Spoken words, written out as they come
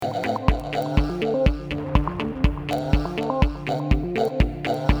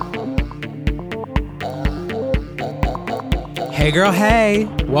Hey girl, hey!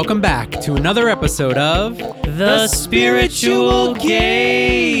 Welcome back to another episode of The Spiritual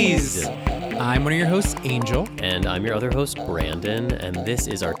Gaze. I'm one of your hosts, Angel. And I'm your other host, Brandon, and this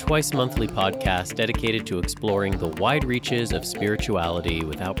is our twice-monthly podcast dedicated to exploring the wide reaches of spirituality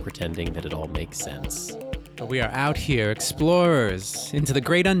without pretending that it all makes sense. We are out here, explorers, into the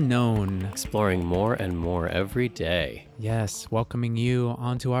great unknown. Exploring more and more every day. Yes, welcoming you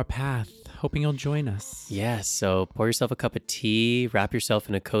onto our path. Hoping you'll join us. Yes, so pour yourself a cup of tea, wrap yourself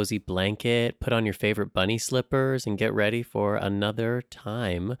in a cozy blanket, put on your favorite bunny slippers, and get ready for another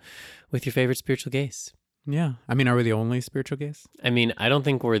time with your favorite spiritual gaze. Yeah. I mean, are we the only spiritual gaze? I mean, I don't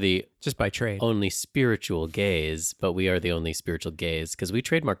think we're the Just by trade. only spiritual gaze, but we are the only spiritual gaze because we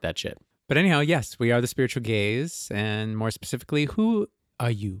trademarked that shit. But anyhow, yes, we are the spiritual gaze. And more specifically, who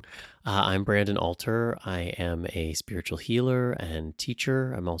are you? I'm Brandon Alter. I am a spiritual healer and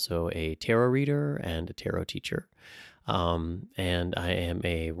teacher. I'm also a tarot reader and a tarot teacher. And I am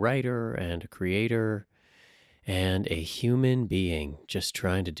a writer and a creator and a human being just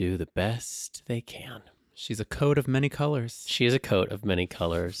trying to do the best they can. She's a coat of many colors. She is a coat of many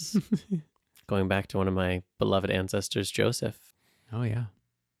colors. Going back to one of my beloved ancestors, Joseph. Oh, yeah.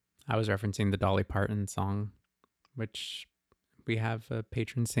 I was referencing the Dolly Parton song, which we have a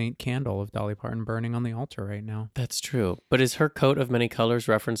patron saint candle of Dolly Parton burning on the altar right now. That's true. But is her coat of many colors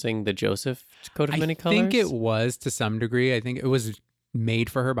referencing the Joseph coat of many colors? I think it was to some degree. I think it was made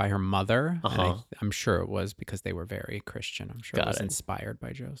for her by her mother. Uh-huh. And I'm sure it was because they were very Christian. I'm sure it was inspired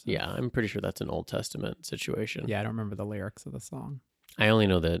by Joseph. Yeah, I'm pretty sure that's an Old Testament situation. Yeah, I don't remember the lyrics of the song. I only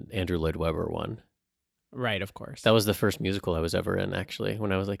know the Andrew Lloyd Webber one. Right, of course. That was the first musical I was ever in, actually,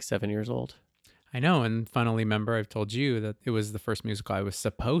 when I was like 7 years old. I know, and funnily, remember, I've told you that it was the first musical I was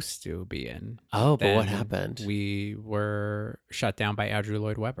supposed to be in. Oh, but what Then happened? We were shut down by Andrew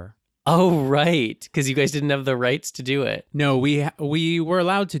Lloyd Webber. Oh, right, because you guys didn't have the rights to do it. No, we were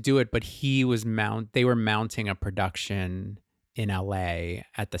allowed to do it, but they were mounting a production in LA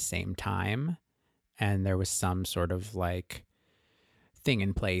at the same time, and there was some sort of like thing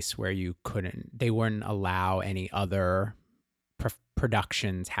in place where they wouldn't allow any other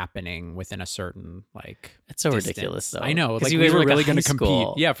productions happening within a certain like It's so distance. ridiculous, though. I know, like you we guys were like really a going to high compete.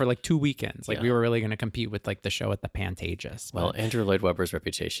 school. Yeah, for like 2 weekends. Like Yeah. we were really going to compete with like the show at the Pantages. Well, Andrew Lloyd Webber's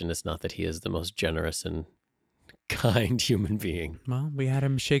reputation is not that he is the most generous and kind human being. Well, we had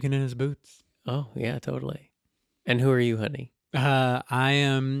him shaking in his boots. Oh, yeah, totally. And who are you, honey? I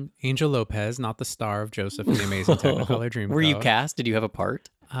am Angel Lopez, not the star of Joseph in the Amazing Technicolor Dreamcoat. Were you cast? Did you have a part?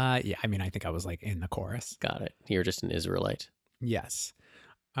 Yeah, I mean, I think I was like in the chorus. Got it. You're just an Israelite. Yes.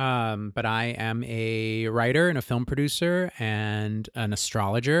 But I am a writer and a film producer and an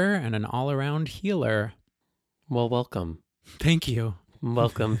astrologer and an all-around healer. Well, welcome. Thank you.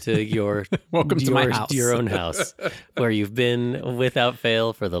 Welcome to your Welcome to my house. your own house, where you've been without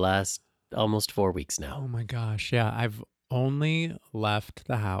fail for the last almost 4 weeks Oh now. my gosh. Yeah, I've only left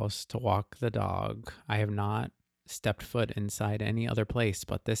the house to walk the dog. I have not stepped foot inside any other place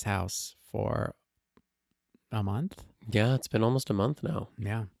but this house for a month. Yeah, it's been almost a month now.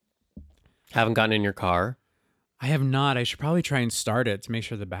 Yeah. Haven't gotten in your car. I have not. I should probably try and start it to make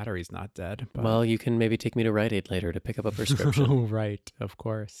sure the battery's not dead. But... Well, you can maybe take me to Rite Aid later to pick up a prescription. Oh, right. Of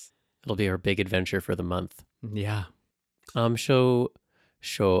course. It'll be our big adventure for the month. Yeah.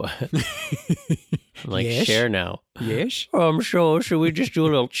 Show. Like Yes? share now. Yes? Should we just do a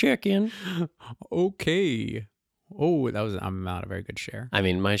little check-in? Okay. Oh, I'm not a very good share. I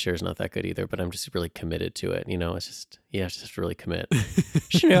mean, my share's not that good either, but I'm just really committed to it. You know, it's just, you have to just really commit.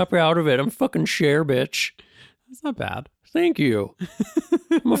 Snap out of it. I'm fucking share, bitch. That's not bad. Thank you.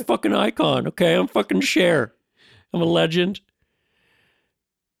 I'm a fucking icon, okay? I'm fucking share. I'm a legend.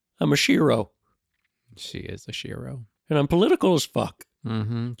 I'm a shiro. She is a shiro. And I'm political as fuck.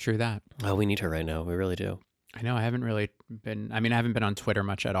 Mm-hmm. True that. Oh, we need her right now. We really do. I know. I haven't been on Twitter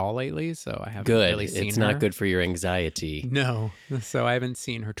much at all lately, so I haven't Good. really seen It's her. not good for your anxiety. No. So I haven't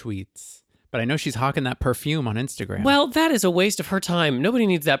seen her tweets. But I know she's hawking that perfume on Instagram. Well, that is a waste of her time. Nobody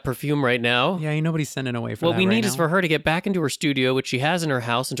needs that perfume right now. Yeah, nobody's sending away for What that we right need now. is for her to get back into her studio, which she has in her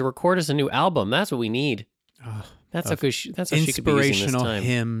house, and to record us a new album. That's what we need. Ugh, That's how good. That's how she could be using this inspirational time.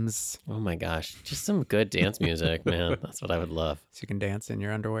 hymns. Oh my gosh, just some good dance music, man. That's what I would love. So you can dance in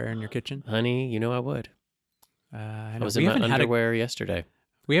your underwear in your kitchen. Honey, you know I would. I I know. was in my underwear yesterday.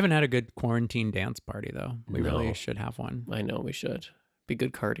 We haven't had a good quarantine dance party, though. We No. really should have one. I know we should. Be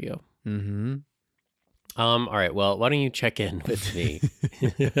good cardio. Mm-hmm. All right. Well, why don't you check in with me?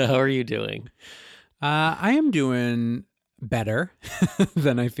 How are you doing? I am doing better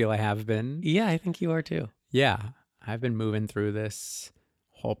than I feel I have been. Yeah, I think you are too. Yeah, I've been moving through this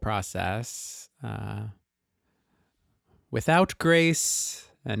whole process without grace,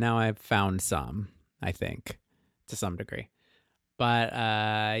 and now I've found some, I think, to some degree. But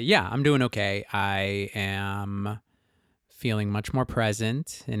yeah, I'm doing okay. I am feeling much more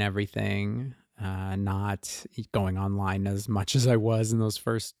present in everything, not going online as much as I was in those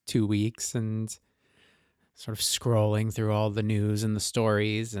first 2 weeks and sort of scrolling through all the news and the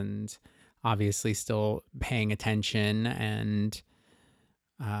stories, and obviously still paying attention and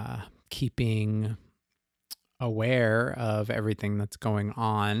keeping aware of everything that's going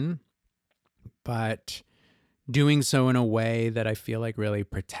on, but doing so in a way that I feel like really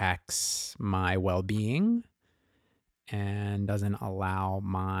protects my well-being and doesn't allow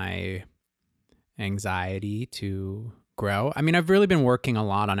my anxiety to grow. I mean, I've really been working a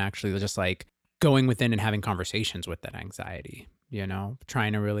lot on actually just like going within and having conversations with that anxiety,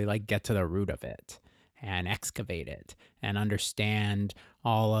 trying to really like get to the root of it and excavate it and understand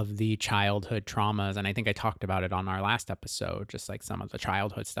all of the childhood traumas. And I think I talked about it on our last episode, just like some of the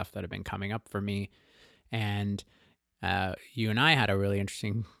childhood stuff that have been coming up for me. And you and I had a really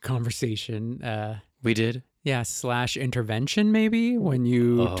interesting conversation. We did? Yeah, / intervention maybe, when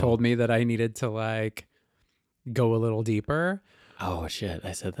you Oh. told me that I needed to like go a little deeper. Oh, shit.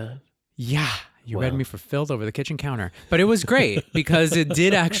 I said that? Yeah, you read Wow. me for filth over the kitchen counter. But it was great because it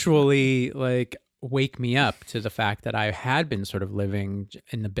did actually like wake me up to the fact that I had been sort of living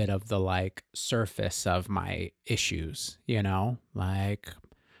in the bit of the like surface of my issues, like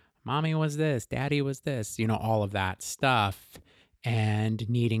mommy was this, daddy was this, all of that stuff, and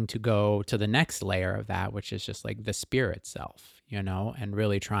needing to go to the next layer of that, which is just like the spirit self, and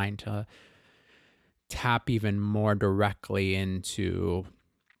really trying to tap even more directly into,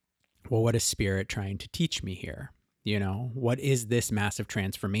 well, what is spirit trying to teach me here? What is this massive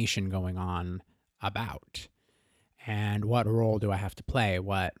transformation going on about? And what role do I have to play?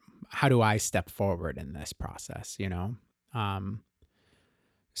 How do I step forward in this process?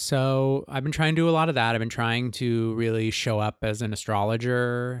 So I've been trying to do a lot of that. I've been trying to really show up as an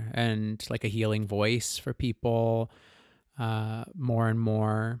astrologer and like a healing voice for people more and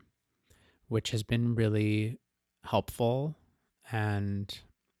more, which has been really helpful. And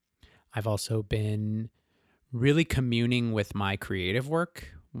I've also been really communing with my creative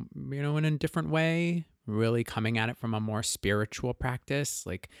work, in a different way, really coming at it from a more spiritual practice,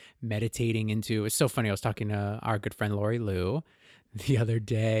 like meditating into. It's so funny. I was talking to our good friend Lori Lou the other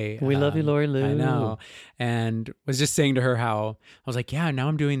day. We love you, Lori Lou. I know. And was just saying to her how I was like, yeah, now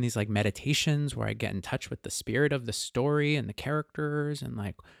I'm doing these like meditations where I get in touch with the spirit of the story and the characters and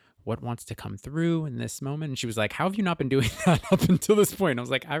like what wants to come through in this moment. And she was like, how have you not been doing that up until this point? And I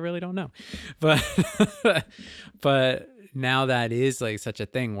was like, I really don't know. But but now that is like such a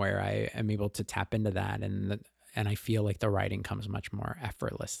thing where I am able to tap into that, and I feel like the writing comes much more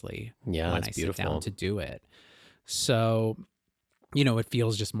effortlessly Yeah, when it's I sit beautiful. down to do it. So, it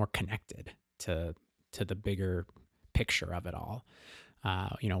feels just more connected to the bigger picture of it all.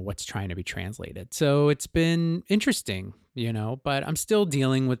 What's trying to be translated. So it's been interesting, but I'm still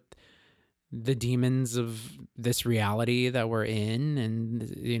dealing with the demons of this reality that we're in.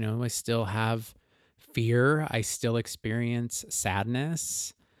 And, I still have fear. I still experience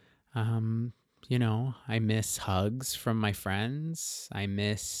sadness. I miss hugs from my friends. I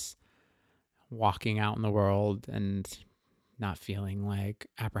miss walking out in the world and not feeling like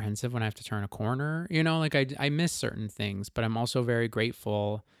apprehensive when I have to turn a corner. Like I miss certain things, but I'm also very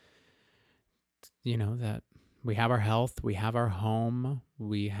grateful, that we have our health, we have our home,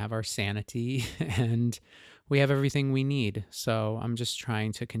 we have our sanity, and we have everything we need. So I'm just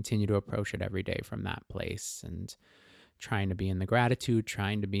trying to continue to approach it every day from that place and trying to be in the gratitude,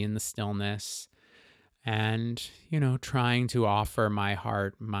 trying to be in the stillness, and, trying to offer my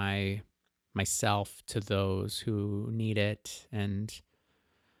heart, myself to those who need it. And,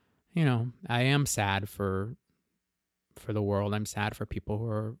 I am sad for the world. I'm sad for people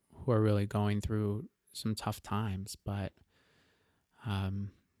who are really going through some tough times, but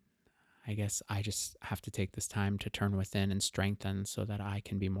I guess I just have to take this time to turn within and strengthen so that I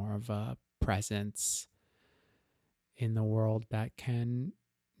can be more of a presence in the world that can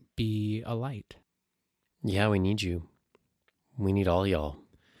be a light. Yeah, we need you. We need all y'all.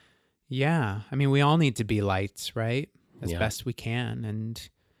 Yeah. I mean, we all need to be lights, right? As Yeah. best we can. And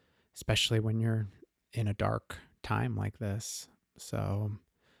especially when you're in a dark time like this. So,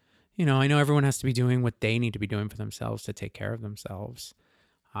 I know everyone has to be doing what they need to be doing for themselves to take care of themselves.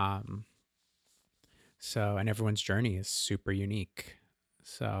 And everyone's journey is super unique.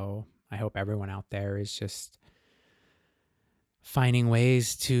 So I hope everyone out there is just finding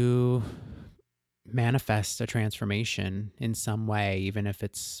ways to manifest a transformation in some way, even if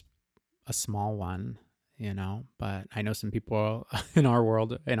it's a small one, but I know some people in our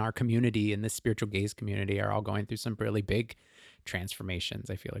world, in our community, in this spiritual gaze community, are all going through some really big transformations.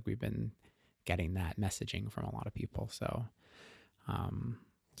 I feel like we've been getting that messaging from a lot of people. So, um,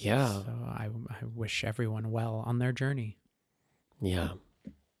 Yeah. I wish everyone well on their journey. Yeah.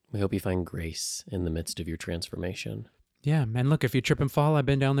 We hope you find grace in the midst of your transformation. Yeah. And look, if you trip and fall, I've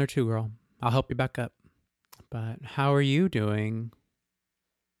been down there too, girl. I'll help you back up. But how are you doing?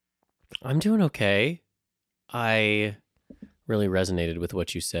 I'm doing okay. I really resonated with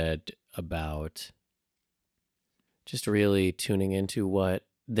what you said about just really tuning into what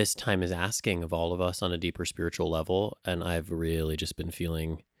this time is asking of all of us on a deeper spiritual level. And I've really just been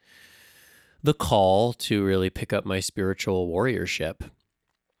feeling the call to really pick up my spiritual warriorship.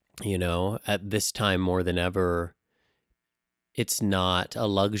 At this time more than ever, it's not a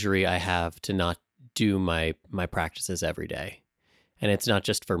luxury I have to not do my practices every day. And it's not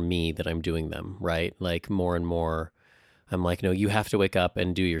just for me that I'm doing them, right? Like more and more, I'm like, no, you have to wake up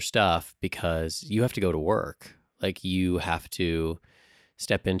and do your stuff because you have to go to work. Like you have to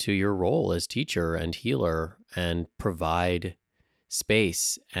step into your role as teacher and healer and provide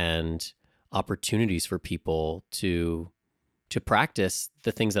space and opportunities for people to practice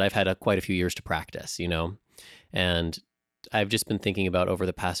the things that I've had quite a few years to practice, And I've just been thinking about over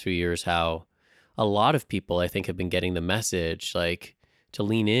the past few years how a lot of people I think have been getting the message like to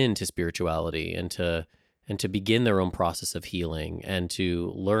lean into spirituality and to begin their own process of healing and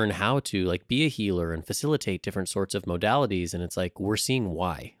to learn how to like be a healer and facilitate different sorts of modalities. And it's like we're seeing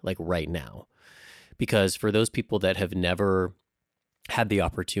why like right now, because for those people that have never had the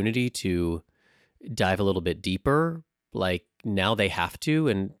opportunity to dive a little bit deeper, like now they have to.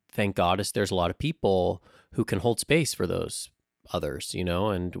 And thank God there's a lot of people who can hold space for those others,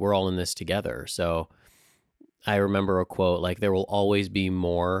 and we're all in this together. So I remember a quote like, there will always be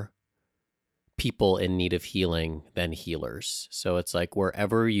more people in need of healing than healers. So it's like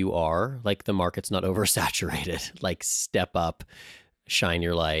wherever you are, like the market's not oversaturated, like step up, shine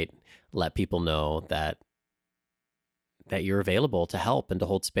your light, let people know that you're available to help and to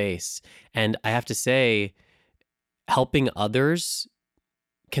hold space. And I have to say, helping others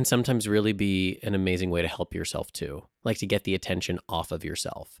can sometimes really be an amazing way to help yourself too, like to get the attention off of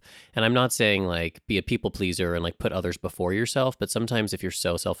yourself. And I'm not saying like be a people pleaser and like put others before yourself, but sometimes if you're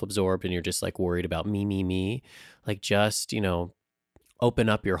so self-absorbed and you're just like worried about me, like just, open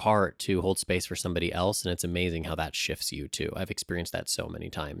up your heart to hold space for somebody else. And it's amazing how that shifts you too. I've experienced that so many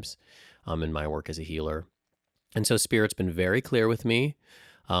times in my work as a healer. And so Spirit's been very clear with me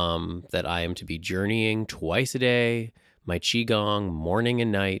that I am to be journeying twice a day, my Qigong morning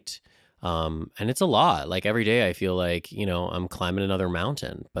and night. And it's a lot. Like every day I feel like, I'm climbing another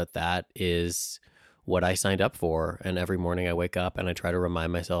mountain, but that is what I signed up for. And every morning I wake up and I try to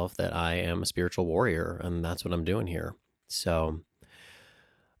remind myself that I am a spiritual warrior and that's what I'm doing here. So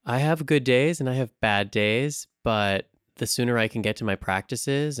I have good days and I have bad days, but the sooner I can get to my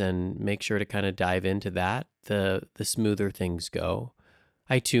practices and make sure to kind of dive into that, the smoother things go.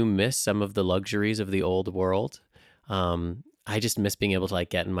 I too miss some of the luxuries of the old world. I just miss being able to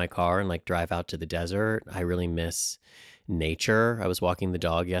like get in my car and like drive out to the desert. I really miss nature. I was walking the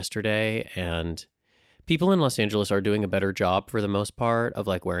dog yesterday and people in Los Angeles are doing a better job for the most part of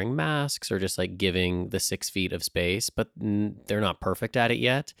like wearing masks or just like giving the 6 feet of space, but they're not perfect at it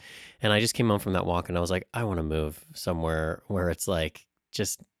yet. And I just came home from that walk and I was like, I want to move somewhere where it's like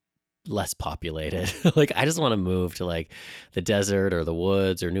just less populated. Like I just want to move to like the desert or the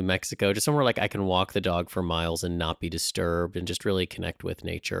woods or New Mexico, just somewhere like I can walk the dog for miles and not be disturbed and just really connect with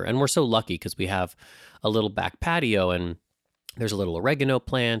nature. And we're so lucky because we have a little back patio and there's a little oregano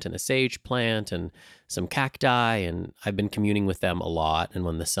plant and a sage plant and some cacti, and I've been communing with them a lot. And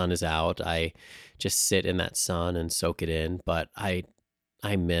when the sun is out, I just sit in that sun and soak it in. But I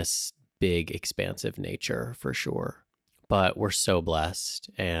miss big, expansive nature for sure. But we're so blessed,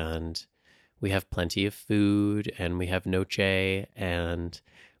 and we have plenty of food, and we have noche, and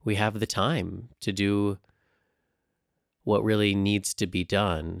we have the time to do what really needs to be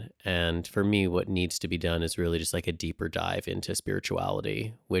done. And for me, what needs to be done is really just like a deeper dive into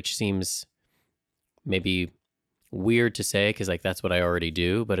spirituality, which seems maybe weird to say because like that's what I already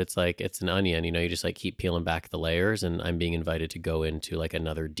do, but it's like it's an onion, you just like keep peeling back the layers, and I'm being invited to go into like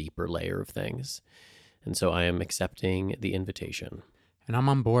another deeper layer of things. And so I am accepting the invitation. And I'm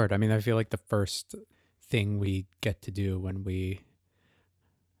on board. I mean, I feel like the first thing we get to do when we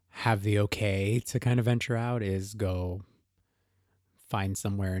have the okay to kind of venture out is go find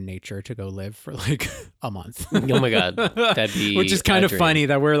somewhere in nature to go live for like a month. Oh my God, that'd be which is kind a of dream. funny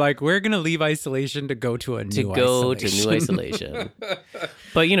that we're like, we're going to leave isolation to go to a new isolation.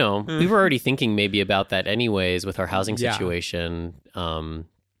 But, you know, we were already thinking maybe about that anyways with our housing situation. And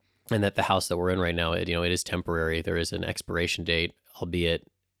that the house that we're in right now, it is temporary. There is an expiration date, albeit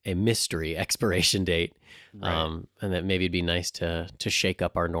a mystery expiration date. Right. And that maybe it'd be nice to shake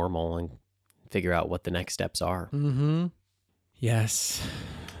up our normal and figure out what the next steps are. Mm-hmm. Yes.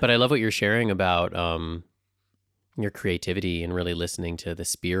 But I love what you're sharing about your creativity and really listening to the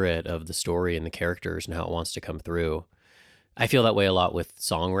spirit of the story and the characters and how it wants to come through. I feel that way a lot with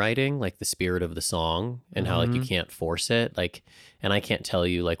songwriting, like the spirit of the song and how like you can't force it. Like, and I can't tell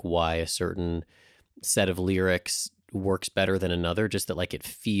you like why a certain set of lyrics works better than another, just that like it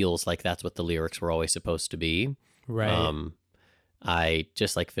feels like that's what the lyrics were always supposed to be. Right. I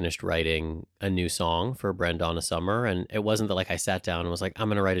just like finished writing a new song for Brandana Summer, and it wasn't that like I sat down and was like, I'm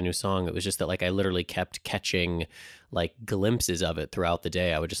going to write a new song. It was just that like I literally kept catching like glimpses of it throughout the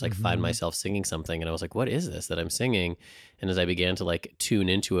day. I would just like find myself singing something and I was like, what is this that I'm singing? And as I began to like tune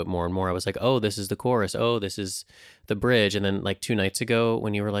into it more and more, I was like, oh, this is the chorus. Oh, this is the bridge. And then like 2 nights ago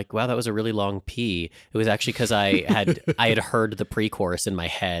when you were like, wow, that was a really long P, it was actually because I had heard the pre-chorus in my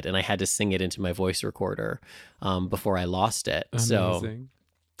head and I had to sing it into my voice recorder before I lost it. Amazing.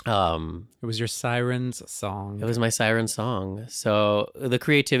 So it was your siren's song. it was my siren song. So the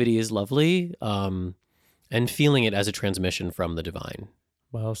creativity is lovely, and feeling it as a transmission from the divine.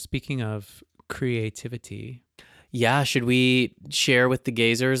 Well, speaking of creativity, Yeah, should we share with the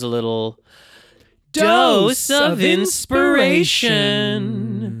gazers a little dose of inspiration?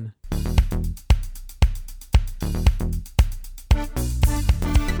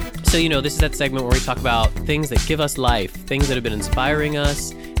 So, this is that segment where we talk about things that give us life, things that have been inspiring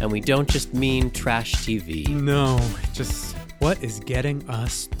us, and we don't just mean trash TV. No, just what is getting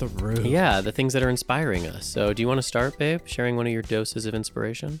us through. Yeah, the things that are inspiring us. So do you want to start, babe, sharing one of your doses of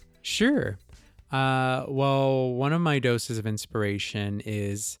inspiration? Sure. Well, one of my doses of inspiration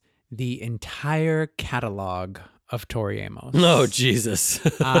is the entire catalog of Tori Amos. Oh, Jesus.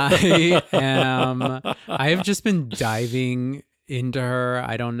 I have just been diving into her.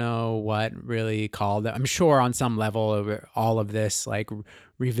 I don't know what really called it. I'm sure on some level of all of this, like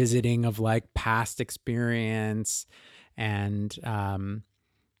revisiting of like past experience and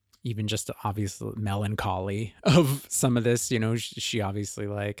even just obvious melancholy of some of this, she obviously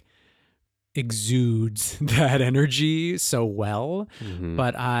like exudes that energy so well.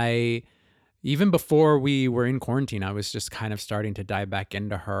 But even before we were in quarantine, I was just kind of starting to dive back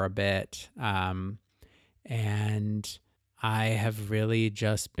into her a bit. And I have really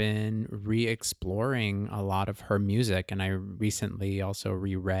just been re-exploring a lot of her music. And I recently also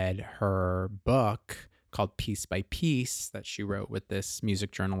reread her book called Piece by Piece that she wrote with this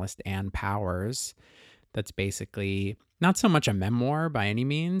music journalist, Ann Powers. That's basically not so much a memoir by any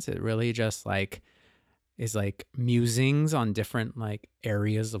means. It really just like is like musings on different like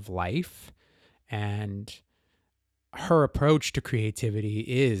areas of life. And her approach to creativity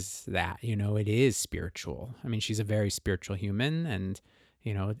is that, it is spiritual. I mean, she's a very spiritual human and,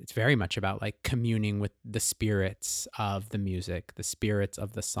 it's very much about like communing with the spirits of the music, the spirits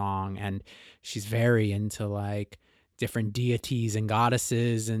of the song. And she's very into like different deities and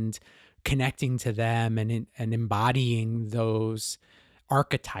goddesses and connecting to them and embodying those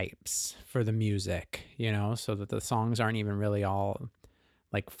archetypes for the music, so that the songs aren't even really all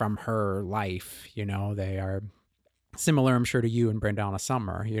like from her life, they are similar, I'm sure, to you and Brandana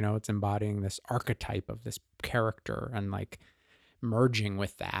Summer. It's embodying this archetype of this character and like merging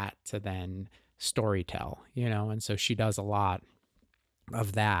with that to then storytell, and so she does a lot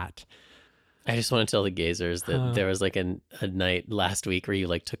of that. I just want to tell the gazers that there was like a night last week where you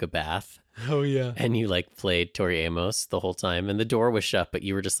like took a bath. Oh yeah. And you like played Tori Amos the whole time and the door was shut, but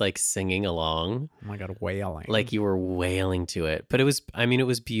you were just like singing along. Oh my God, wailing. Like you were wailing to it. But it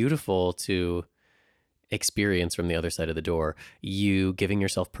was beautiful to experience from the other side of the door, you giving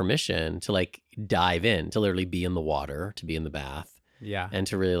yourself permission to like dive in, to literally be in the water, to be in the bath. Yeah. And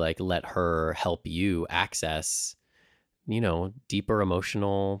to really like let her help you access, deeper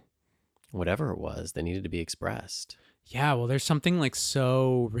emotional, whatever it was that needed to be expressed. Yeah, well, there's something like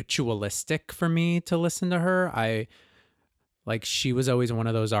so ritualistic for me to listen to her. She was always one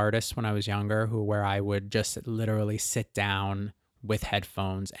of those artists when I was younger where I would just literally sit down with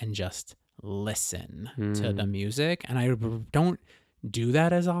headphones and just listen to the music. And I don't do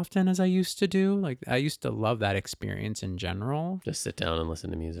that as often as I used to do. Like I used to love that experience in general. Just sit down and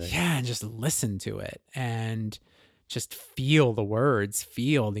listen to music. Yeah, and just listen to it and just feel the words,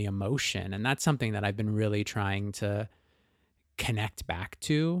 feel the emotion. And that's something that I've been really trying to connect back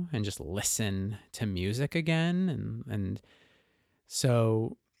to and just listen to music again. And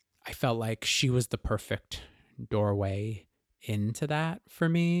so I felt like she was the perfect doorway into that for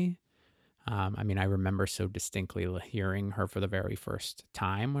me. I mean, I remember so distinctly hearing her for the very first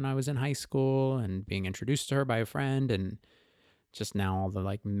time when I was in high school and being introduced to her by a friend, and just now all the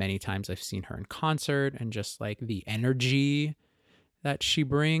like many times I've seen her in concert, and just like the energy that she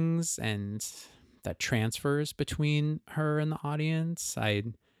brings and that transfers between her and the audience. I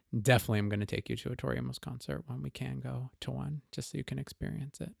definitely am going to take you to a Tori Amos concert when we can go to one, just so you can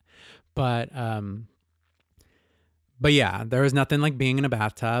experience it. But yeah, there was nothing like being in a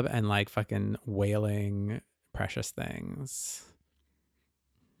bathtub and like fucking wailing Precious Things.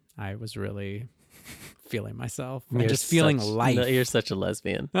 I was really feeling myself and just feeling life. No, you're such a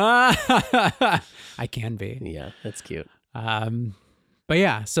lesbian. I can be. Yeah, that's cute. But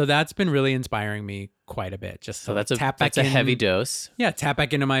yeah, so that's been really inspiring me quite a bit. Just So to that's a heavy dose. Yeah, tap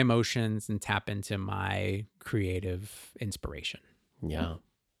back into my emotions and tap into my creative inspiration. Yeah.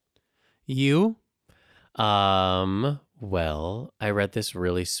 You? Well, I read this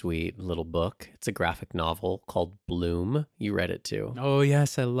really sweet little book. It's a graphic novel called Bloom. You read it too. Oh,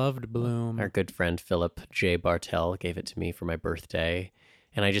 yes, I loved Bloom. Our good friend Philip J. Bartell gave it to me for my birthday.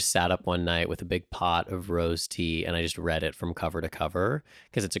 And I just sat up one night with a big pot of rose tea and I just read it from cover to cover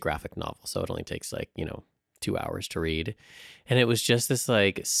because it's a graphic novel. So it only takes 2 hours to read. And it was just this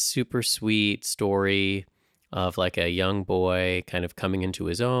like super sweet story of like a young boy kind of coming into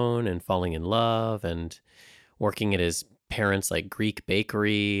his own and falling in love and working at his parents' like Greek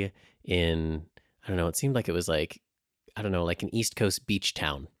bakery in, I don't know, it seemed like it was like, I don't know, like an East Coast beach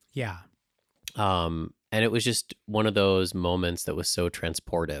town. Yeah. And it was just one of those moments that was so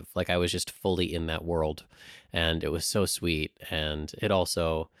transportive. Like I was just fully in that world and it was so sweet. And it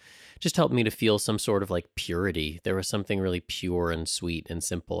also just helped me to feel some sort of like purity. There was something really pure and sweet and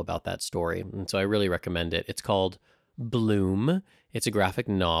simple about that story. And so I really recommend it. It's called Bloom. It's a graphic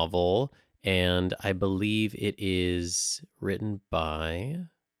novel. And I believe it is written by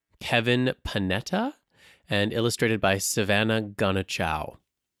Kevin Panetta and illustrated by Savannah Gunachow.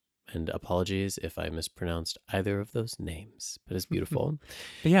 And apologies if I mispronounced either of those names, but it's beautiful.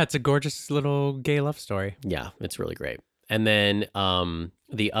 But yeah, it's a gorgeous little gay love story. Yeah, it's really great. And then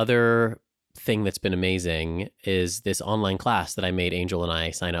the other thing that's been amazing is this online class that I made Angel and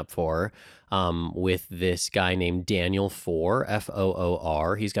I sign up for with this guy named Daniel Foor,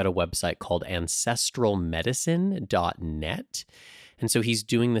 Foor. He's got a website called ancestralmedicine.net. And so he's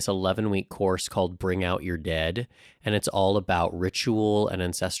doing this 11-week course called Bring Out Your Dead, and it's all about ritual and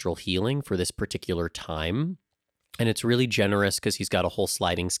ancestral healing for this particular time. And it's really generous because he's got a whole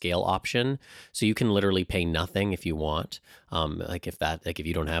sliding scale option. So you can literally pay nothing if you want. If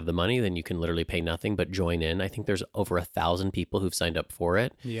you don't have the money, then you can literally pay nothing, but join in. I think there's over 1,000 people who've signed up for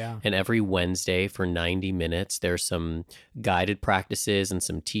it. Yeah. And every Wednesday for 90 minutes, there's some guided practices and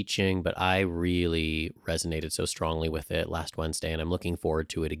some teaching, but I really resonated so strongly with it last Wednesday, and I'm looking forward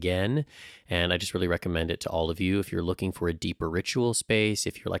to it again. And I just really recommend it to all of you. If you're looking for a deeper ritual space,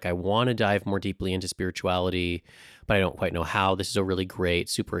 if you're like, I want to dive more deeply into spirituality, but I don't quite know how, this is a really great,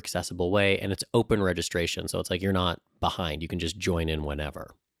 super accessible way. And it's open registration. So it's like you're not behind. You can just join in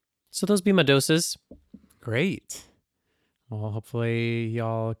whenever. So those be my doses. Great. Well, hopefully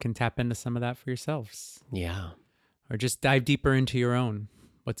y'all can tap into some of that for yourselves. Yeah. Or just dive deeper into your own.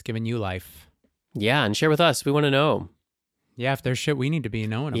 What's giving you life? Yeah. And share with us. We want to know. Yeah, if there's shit we need to be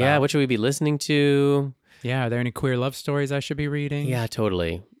knowing about. Yeah. What should we be listening to? Yeah. Are there any queer love stories I should be reading? Yeah,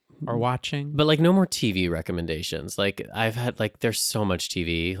 totally. Or watching? But like no more TV recommendations. Like I've had there's so much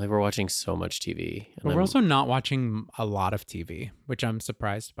TV. Like we're watching so much TV. But we're also not watching a lot of TV, which I'm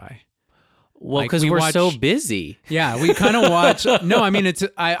surprised by. Well, because we're so busy. Yeah, we kind of watch. No, I mean,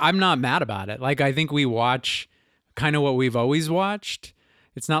 I'm not mad about it. Like, I think we watch kind of what we've always watched.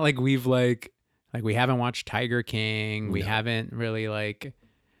 It's not like we've like we haven't watched Tiger King. We haven't really anything.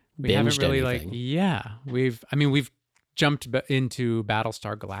 Yeah, we've jumped into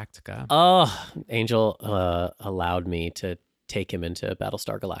Battlestar Galactica. Oh, Angel allowed me to take him into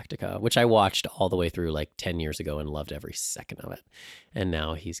Battlestar Galactica, which I watched all the way through like 10 years ago and loved every second of it. And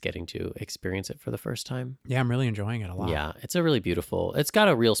now he's getting to experience it for the first time. Yeah, I'm really enjoying it a lot. Yeah, it's it's got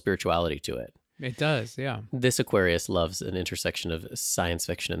a real spirituality to it. It does, yeah. This Aquarius loves an intersection of science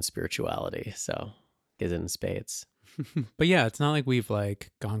fiction and spirituality, so is it in spades. But yeah, it's not like we've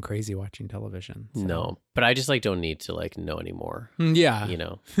like gone crazy watching television. So. No, but I just like don't need to like know anymore. Yeah. You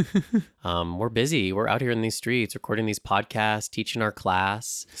know, we're busy. We're out here in these streets, recording these podcasts, teaching our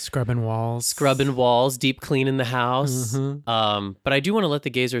class, Scrubbing walls. deep cleaning the house. Mm-hmm. But I do want to let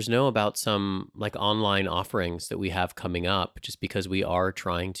the gazers know about some like online offerings that we have coming up, just because we are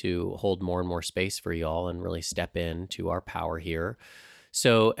trying to hold more and more space for y'all and really step into our power here.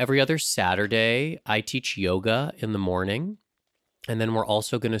 So every other Saturday, I teach yoga in the morning. And then we're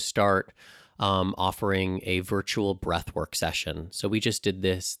also going to start offering a virtual breathwork session. So we just did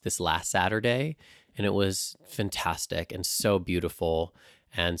this last Saturday, and it was fantastic and so beautiful.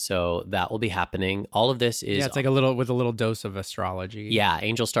 And so that will be happening. All of this is... Yeah, it's like a little dose of astrology. Yeah,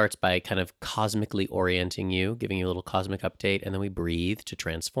 Angel starts by kind of cosmically orienting you, giving you a little cosmic update, and then we breathe to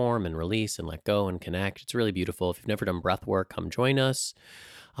transform and release and let go and connect. It's really beautiful. If you've never done breath work, come join us.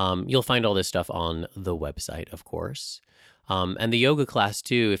 You'll find all this stuff on the website, of course. And the yoga class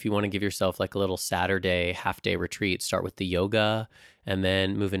too, if you want to give yourself like a little Saturday half-day retreat, start with the yoga and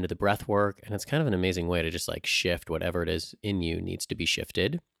then move into the breath work. And it's kind of an amazing way to just like shift whatever it is in you needs to be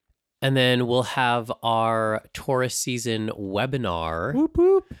shifted. And then we'll have our Taurus season webinar. Whoop,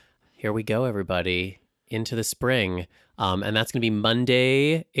 whoop. Here we go, everybody, into the spring. And that's going to be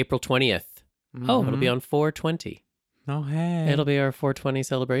Monday, April 20th. Mm-hmm. Oh, it'll be on 4/20. Oh, hey. It'll be our 4/20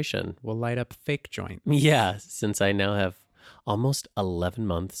 celebration. We'll light up fake joint. Yeah, since I now have almost 11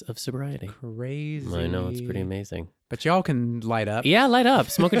 months of sobriety. Crazy. I know, it's pretty amazing. But y'all can light up. Yeah, light up.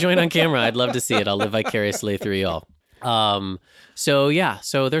 Smoke a joint on camera. I'd love to see it. I'll live vicariously through y'all. So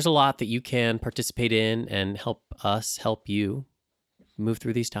there's a lot that you can participate in and help us help you move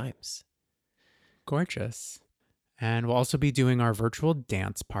through these times. Gorgeous. And we'll also be doing our virtual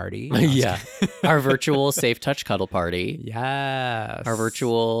dance party. Yeah. Our virtual safe touch cuddle party. Yes. Our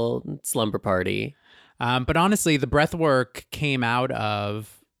virtual slumber party. But honestly, the breath work came out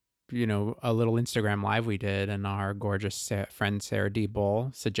of, a little Instagram live we did, and our gorgeous friend Sarah D.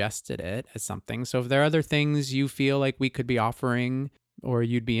 Bull suggested it as something. So if there are other things you feel like we could be offering or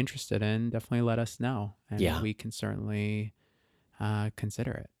you'd be interested in, definitely let us know. And we can certainly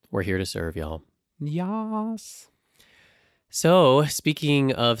consider it. We're here to serve y'all. Yes. So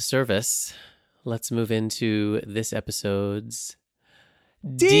speaking of service, let's move into this episode's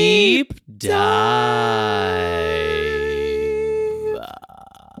Deep Dive.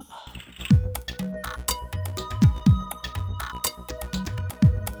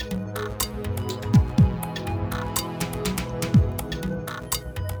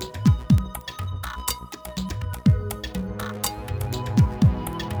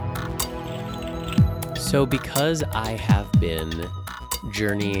 So because I have been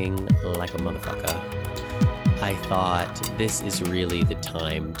journeying like a motherfucker, I thought this is really the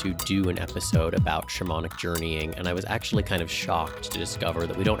time to do an episode about shamanic journeying, and I was actually kind of shocked to discover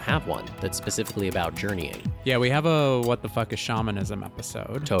that we don't have one that's specifically about journeying. Yeah, we have a What the Fuck is Shamanism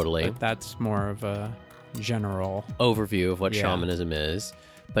episode. Totally. But that's more of a general overview of what shamanism is.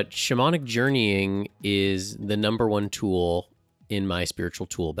 But shamanic journeying is the number one tool in my spiritual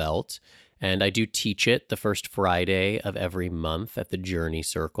tool belt. And I do teach it the first Friday of every month at the Journey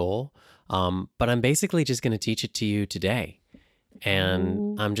Circle. But I'm basically just going to teach it to you today.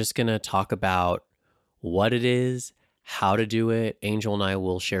 And I'm just going to talk about what it is, how to do it. Angel and I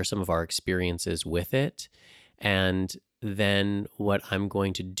will share some of our experiences with it. And then what I'm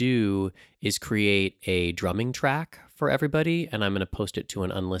going to do is create a drumming track for everybody. And I'm going to post it to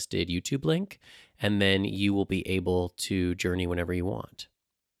an unlisted YouTube link. And then you will be able to journey whenever you want.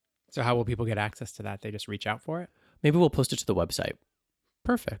 So how will people get access to that? They just reach out for it? Maybe we'll post it to the website.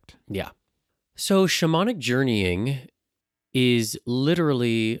 Perfect. Yeah. So shamanic journeying is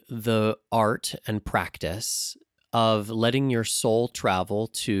literally the art and practice of letting your soul travel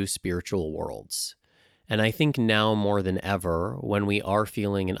to spiritual worlds. And I think now more than ever, when we are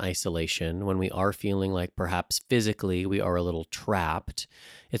feeling in isolation, when we are feeling like perhaps physically we are a little trapped,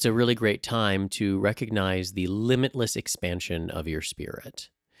 it's a really great time to recognize the limitless expansion of your spirit.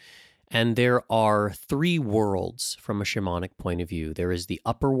 And there are three worlds from a shamanic point of view. There is the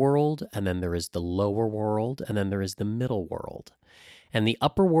upper world, and then there is the lower world, and then there is the middle world. And the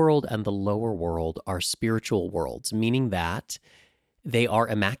upper world and the lower world are spiritual worlds, meaning that they are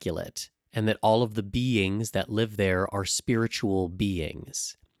immaculate, and that all of the beings that live there are spiritual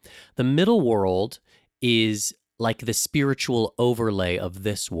beings. The middle world is like the spiritual overlay of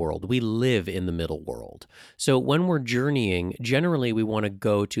this world. We live in the middle world. So when we're journeying, generally we want to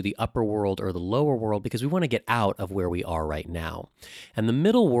go to the upper world or the lower world because we want to get out of where we are right now. And the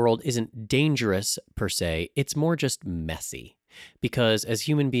middle world isn't dangerous per se, it's more just messy. because as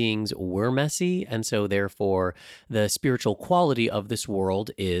human beings, we're messy. And so therefore, the spiritual quality of this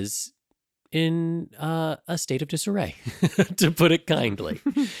world is in a state of disarray, to put it kindly.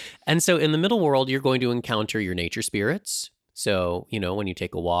 And so in the middle world, you're going to encounter your nature spirits. So, when you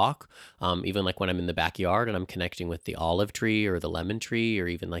take a walk, even like when I'm in the backyard and I'm connecting with the olive tree or the lemon tree, or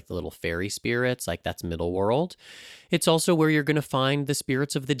even like the little fairy spirits, like that's middle world. It's also where you're going to find the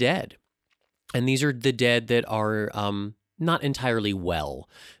spirits of the dead. And these are the dead that are not entirely well,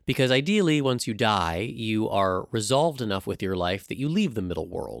 because ideally, once you die, you are resolved enough with your life that you leave the middle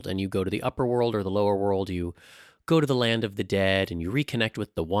world and you go to the upper world or the lower world. You go to the land of the dead and you reconnect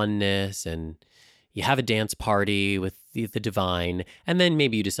with the oneness, and you have a dance party with the divine, and then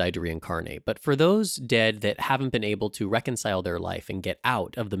maybe you decide to reincarnate. But for those dead that haven't been able to reconcile their life and get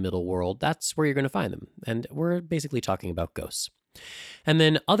out of the middle world, that's where you're going to find them. And we're basically talking about ghosts. And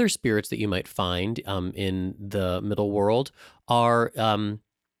then other spirits that you might find in the middle world are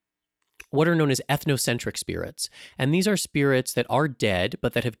what are known as ethnocentric spirits. And these are spirits that are dead,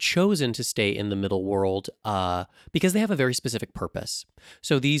 but that have chosen to stay in the middle world because they have a very specific purpose.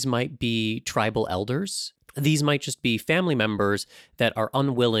 So these might be tribal elders. These might just be family members that are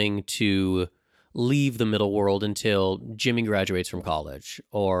unwilling to leave the middle world until Jimmy graduates from college,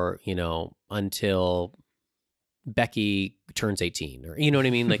 or, until Becky turns 18, or you know what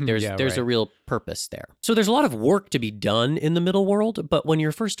I mean? Like there's right. a real purpose there. So there's a lot of work to be done in the middle world, but when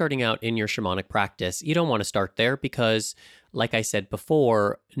you're first starting out in your shamanic practice, you don't want to start there because, like I said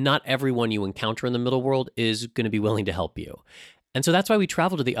before, not everyone you encounter in the middle world is going to be willing to help you. And so that's why we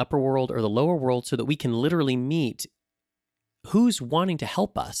travel to the upper world or the lower world, so that we can literally meet who's wanting to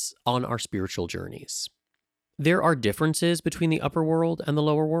help us on our spiritual journeys. There are differences between the upper world and the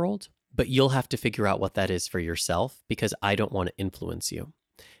lower world, but you'll have to figure out what that is for yourself, because I don't want to influence you.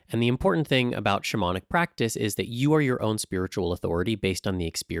 And the important thing about shamanic practice is that you are your own spiritual authority based on the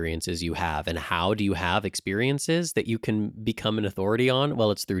experiences you have. And how do you have experiences that you can become an authority on?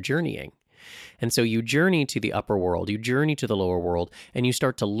 Well, it's through journeying. And so you journey to the upper world, you journey to the lower world, and you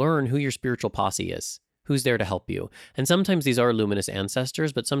start to learn who your spiritual posse is. Who's there to help you? And sometimes these are luminous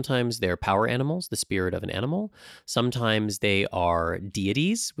ancestors, but sometimes they're power animals, the spirit of an animal. Sometimes they are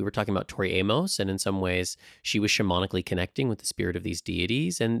deities. We were talking about Tori Amos, and in some ways, she was shamanically connecting with the spirit of these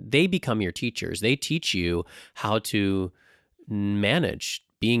deities, and they become your teachers. They teach you how to manage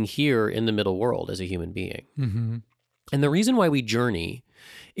being here in the middle world as a human being. Mm-hmm. And the reason why we journey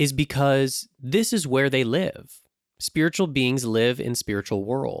is because this is where they live. Spiritual beings live in spiritual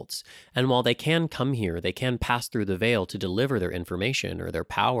worlds. And while they can come here, they can pass through the veil to deliver their information or their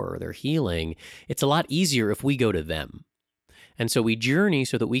power or their healing, it's a lot easier if we go to them. And so we journey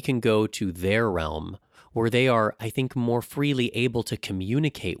so that we can go to their realm, where they are, I think, more freely able to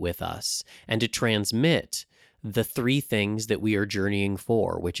communicate with us and to transmit the three things that we are journeying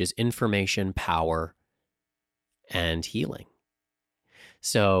for, which is information, power, and healing.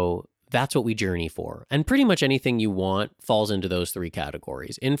 So that's what we journey for. And pretty much anything you want falls into those three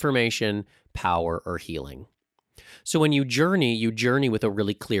categories: information, power, or healing. So when you journey with a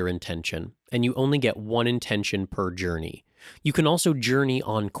really clear intention, and you only get one intention per journey. You can also journey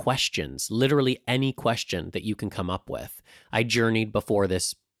on questions, literally any question that you can come up with. I journeyed before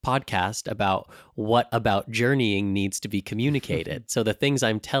this podcast about what about journeying needs to be communicated. So the things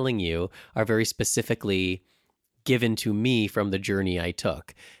I'm telling you are very specifically given to me from the journey I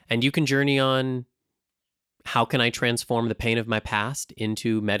took. And you can journey on, how can I transform the pain of my past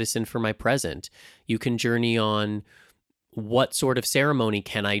into medicine for my present? You can journey on, what sort of ceremony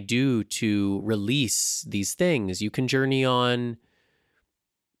can I do to release these things? You can journey on,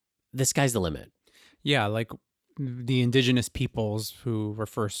 the sky's the limit. Yeah, like the indigenous peoples who were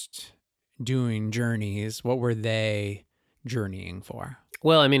first doing journeys, what were they journeying for?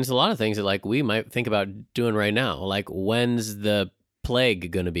 Well, I mean, it's a lot of things that like we might think about doing right now. Like, when's the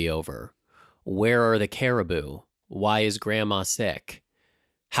plague going to be over? Where are the caribou? Why is grandma sick?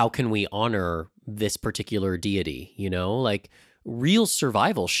 How can we honor this particular deity? Like real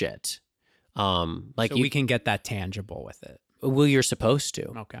survival shit. Like so we can get that tangible with it. Well, you're supposed to.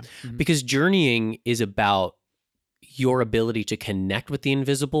 Okay. Mm-hmm. Because journeying is about your ability to connect with the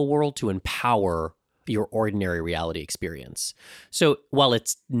invisible world to empower your ordinary reality experience. So while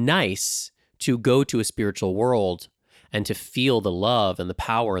it's nice to go to a spiritual world and to feel the love and the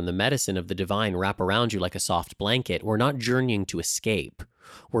power and the medicine of the divine wrap around you like a soft blanket, we're not journeying to escape.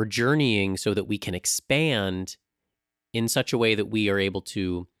 We're journeying so that we can expand in such a way that we are able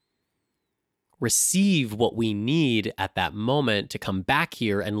to receive what we need at that moment to come back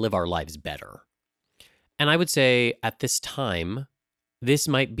here and live our lives better. And I would say at this time, this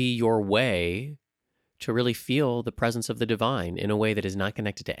might be your way to really feel the presence of the divine in a way that is not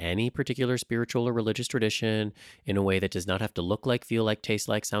connected to any particular spiritual or religious tradition, in a way that does not have to look like, feel like, taste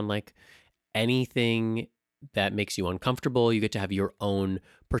like, sound like anything that makes you uncomfortable. You get to have your own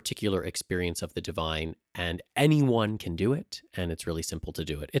particular experience of the divine, and anyone can do it. And it's really simple to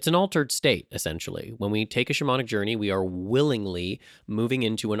do it. It's an altered state, essentially. When we take a shamanic journey, we are willingly moving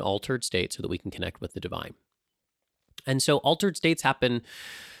into an altered state so that we can connect with the divine. And so altered states happen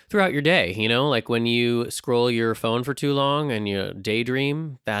throughout your day, like when you scroll your phone for too long and you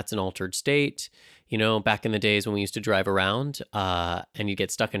daydream, that's an altered state. Back in the days when we used to drive around and you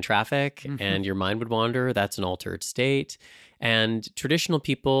get stuck in traffic and your mind would wander, that's an altered state. And traditional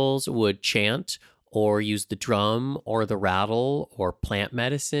peoples would chant or use the drum or the rattle or plant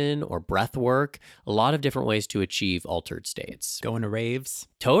medicine or breath work, a lot of different ways to achieve altered states. Going to raves.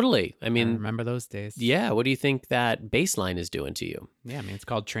 Totally. I I mean, remember those days. yeah, what do you think that bass line is doing to you? Yeah, it's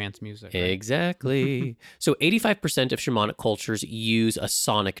called trance music. Right? Exactly. So 85% of shamanic cultures use a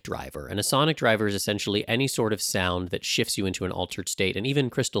sonic driver. And a sonic driver is essentially any sort of sound that shifts you into an altered state. And even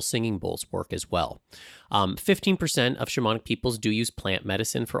crystal singing bowls work as well. 15% of shamanic peoples do use plant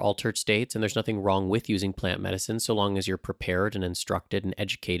medicine for altered states. And there's nothing wrong with using plant medicine so long as you're prepared and instructed and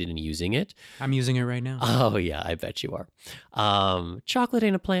educated in using it. I'm using it right now. Oh, yeah, I bet you are. Chocolate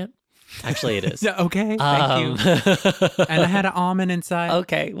ain't a plant. Actually, it is. Okay, thank you. And I had an almond inside.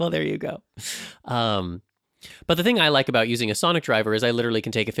 Okay, well, there you go. But the thing I like about using a sonic driver is I literally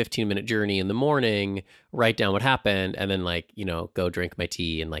can take a 15-minute journey in the morning, write down what happened, and then go drink my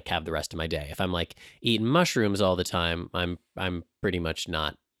tea and have the rest of my day. If I'm eating mushrooms all the time, I'm pretty much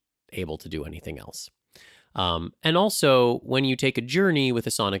not able to do anything else. And also, when you take a journey with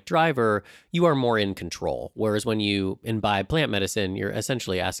a sonic driver, you are more in control. Whereas when you imbibe plant medicine, you're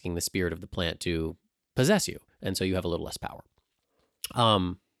essentially asking the spirit of the plant to possess you. And so you have a little less power.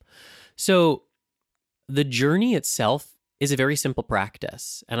 So the journey itself is a very simple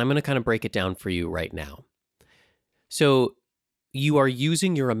practice. And I'm going to kind of break it down for you right now. So you are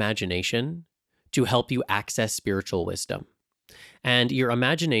using your imagination to help you access spiritual wisdom. And your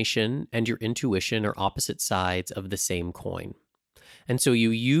imagination and your intuition are opposite sides of the same coin. And so you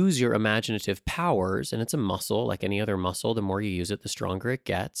use your imaginative powers, and it's a muscle, like any other muscle. The more you use it, the stronger it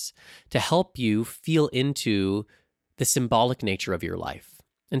gets, to help you feel into the symbolic nature of your life.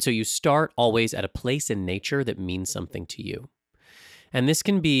 And so you start always at a place in nature that means something to you. And this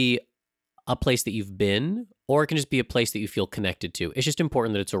can be a place that you've been, or it can just be a place that you feel connected to. It's just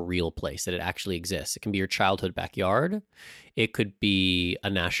important that it's a real place, that it actually exists. It can be your childhood backyard. It could be a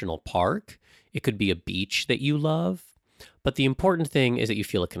national park. It could be a beach that you love. But the important thing is that you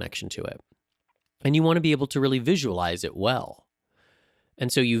feel a connection to it. And you want to be able to really visualize it well.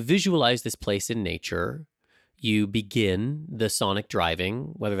 And so you visualize this place in nature. You begin the sonic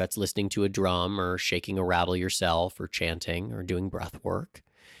driving, whether that's listening to a drum or shaking a rattle yourself or chanting or doing breath work.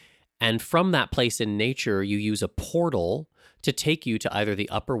 And from that place in nature, you use a portal to take you to either the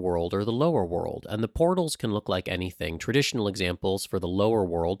upper world or the lower world. And the portals can look like anything. Traditional examples for the lower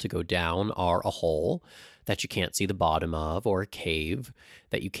world to go down are a hole that you can't see the bottom of, or a cave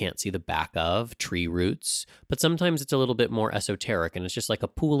that you can't see the back of, tree roots. But sometimes it's a little bit more esoteric, and it's just like a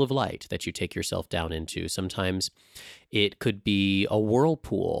pool of light that you take yourself down into. Sometimes it could be a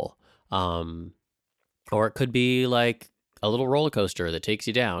whirlpool, or it could be like a little roller coaster that takes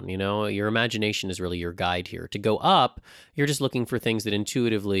you down. Your imagination is really your guide here. To go up, you're just looking for things that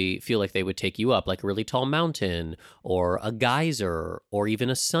intuitively feel like they would take you up, like a really tall mountain or a geyser or even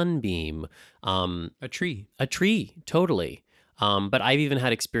a sunbeam. A tree. A tree, totally. But I've even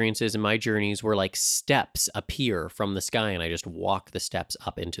had experiences in my journeys where steps appear from the sky and I just walk the steps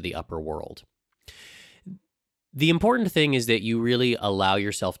up into the upper world. The important thing is that you really allow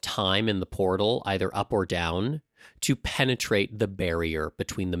yourself time in the portal, either up or down, to penetrate the barrier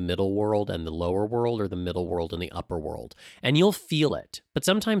between the middle world and the lower world, or the middle world and the upper world. And you'll feel it. But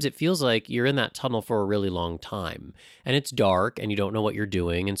sometimes it feels like you're in that tunnel for a really long time. And it's dark and you don't know what you're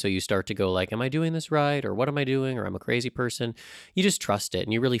doing. And so you start to go am I doing this right? Or what am I doing? Or I'm a crazy person. You just trust it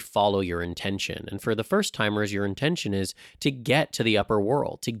and you really follow your intention. And for the first timers, your intention is to get to the upper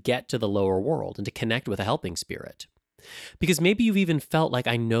world, to get to the lower world, and to connect with a helping spirit. Because maybe you've even felt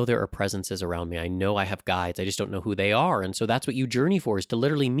I know there are presences around me. I know I have guides. I just don't know who they are. And so that's what you journey for, is to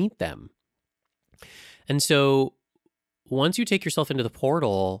literally meet them. And so once you take yourself into the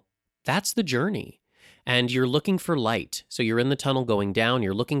portal, that's the journey. And you're looking for light. So you're in the tunnel going down.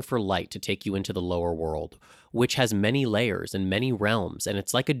 You're looking for light to take you into the lower world, which has many layers and many realms. And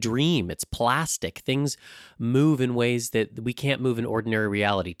it's like a dream. It's plastic. Things move in ways that we can't move in ordinary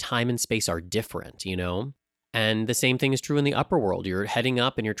reality. Time and space are different, And the same thing is true in the upper world. You're heading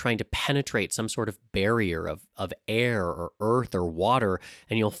up and you're trying to penetrate some sort of barrier of air or earth or water,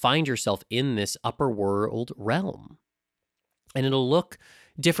 and you'll find yourself in this upper world realm. And it'll look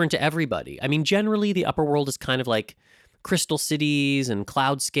different to everybody. I mean, generally, the upper world is kind of like crystal cities and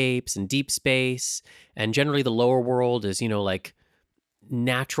cloudscapes and deep space. And generally, the lower world is, like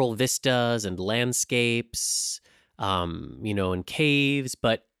natural vistas and landscapes, and caves.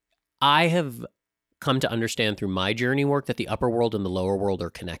 But I have come to understand through my journey work that the upper world and the lower world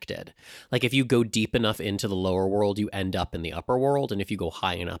are connected. Like if you go deep enough into the lower world, you end up in the upper world. And if you go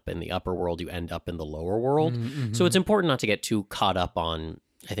high enough in the upper world, you end up in the lower world. Mm-hmm. So it's important not to get too caught up on,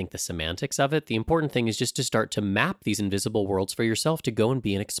 I think, the semantics of it. The important thing is just to start to map these invisible worlds for yourself, to go and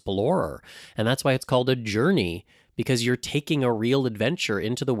be an explorer. And that's why it's called a journey, because you're taking a real adventure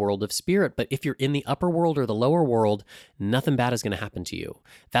into the world of spirit. But if you're in the upper world or the lower world, nothing bad is going to happen to you.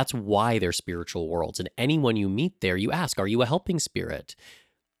 That's why they're spiritual worlds. And anyone you meet there, you ask, are you a helping spirit?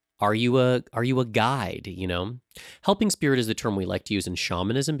 Are you a guide, Helping spirit is the term we like to use in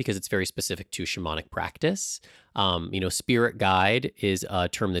shamanism because it's very specific to shamanic practice. Spirit guide is a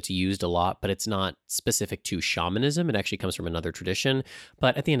term that's used a lot, but it's not specific to shamanism. It actually comes from another tradition.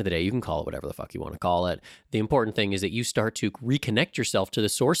 But at the end of the day, you can call it whatever the fuck you want to call it. The important thing is that you start to reconnect yourself to the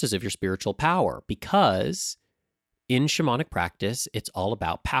sources of your spiritual power, because in shamanic practice, it's all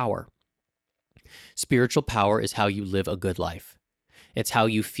about power. Spiritual power is how you live a good life. It's how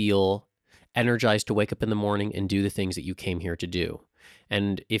you feel energized to wake up in the morning and do the things that you came here to do.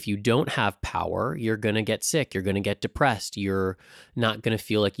 And if you don't have power, you're going to get sick. You're going to get depressed. You're not going to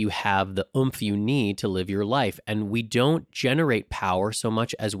feel like you have the oomph you need to live your life. And we don't generate power so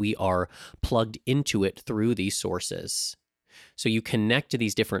much as we are plugged into it through these sources. So you connect to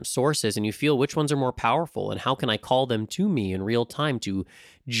these different sources and you feel which ones are more powerful and how can I call them to me in real time to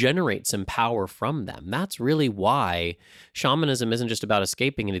generate some power from them. That's really why shamanism isn't just about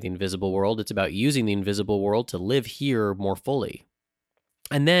escaping into the invisible world. It's about using the invisible world to live here more fully.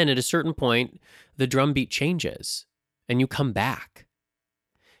 And then at a certain point, the drumbeat changes and you come back.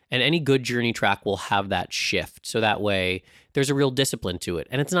 And any good journey track will have that shift. So that way there's a real discipline to it.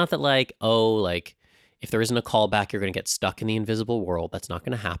 And it's not that if there isn't a callback, you're going to get stuck in the invisible world. That's not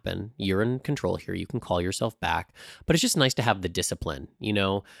going to happen. You're in control here. You can call yourself back. But it's just nice to have the discipline,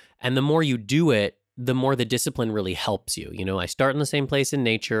 And the more you do it, the more the discipline really helps you. I start in the same place in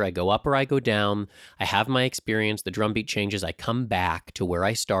nature. I go up or I go down. I have my experience. The drumbeat changes. I come back to where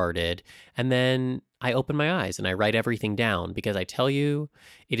I started. And then I open my eyes and I write everything down, because I tell you,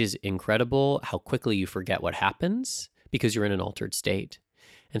 it is incredible how quickly you forget what happens because you're in an altered state.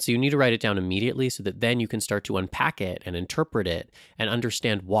 And so you need to write it down immediately so that then you can start to unpack it and interpret it and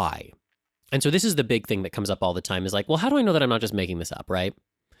understand why. And so this is the big thing that comes up all the time is like, well, how do I know that I'm not just making this up, right?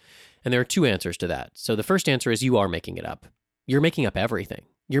 And there are two answers to that. So the first answer is you are making it up. You're making up everything.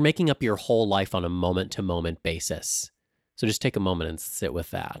 You're making up your whole life on a moment-to-moment basis. So just take a moment and sit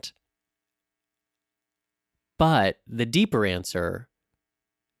with that. But the deeper answer,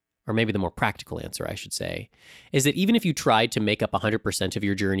 or maybe the more practical answer, I should say, is that even if you tried to make up 100% of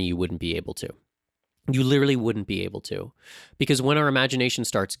your journey, you wouldn't be able to. You literally wouldn't be able to. Because when our imagination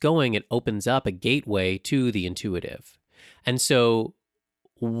starts going, it opens up a gateway to the intuitive. And so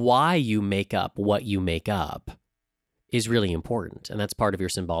why you make up what you make up is really important. And that's part of your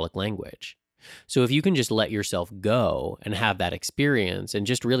symbolic language. So if you can just let yourself go and have that experience and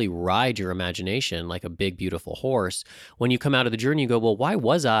just really ride your imagination like a big, beautiful horse, when you come out of the journey, you go, well, why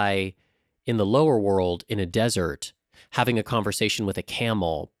was I in the lower world in a desert having a conversation with a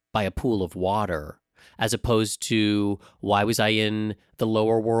camel by a pool of water, as opposed to why was I in the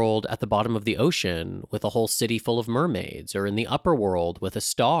lower world at the bottom of the ocean with a whole city full of mermaids, or in the upper world with a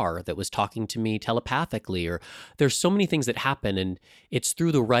star that was talking to me telepathically? Or there's so many things that happen, and it's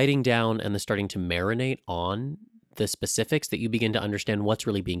through the writing down and the starting to marinate on the specifics that you begin to understand what's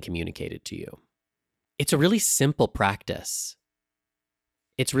really being communicated to you. It's a really simple practice.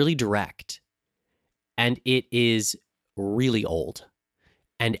 It's really direct, and it is really old,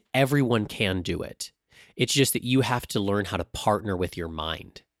 and everyone can do it. It's just that you have to learn how to partner with your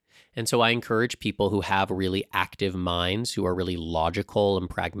mind. And so I encourage people who have really active minds, who are really logical and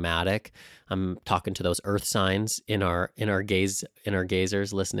pragmatic. I'm talking to those earth signs in our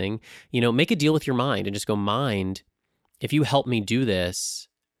gazers listening. Make a deal with your mind and just go, mind, if you help me do this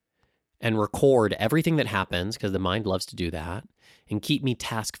and record everything that happens, because the mind loves to do that, and keep me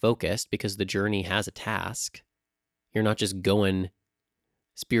task focused because the journey has a task. You're not just going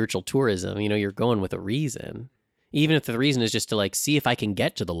spiritual tourism, you're going with a reason. Even if the reason is just to see if I can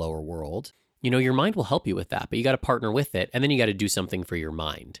get to the lower world, your mind will help you really with that, but you got to partner with it. And then you got to do something for your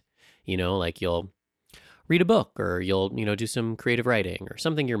mind. You'll read a book, or you'll, do some creative writing or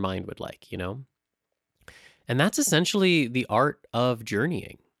something your mind would like, And that's essentially the art of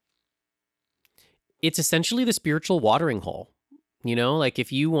journeying. It's essentially the spiritual watering hole. Like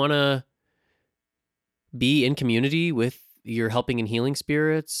if you want to be in community with your helping and healing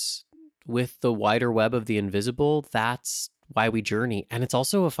spirits, with the wider web of the invisible, that's why we journey. And it's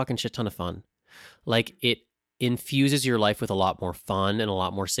also a fucking shit ton of fun. Like it infuses your life with a lot more fun and a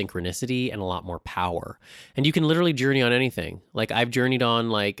lot more synchronicity and a lot more power. And you can literally journey on anything. Like I've journeyed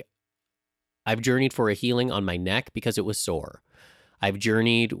for a healing on my neck because it was sore. I've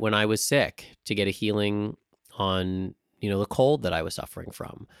journeyed when I was sick to get a healing on, the cold that I was suffering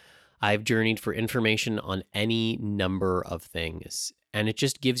from. I've journeyed for information on any number of things. And it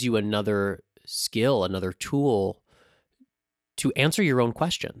just gives you another skill, another tool to answer your own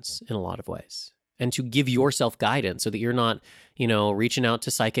questions in a lot of ways, and to give yourself guidance so that you're not, reaching out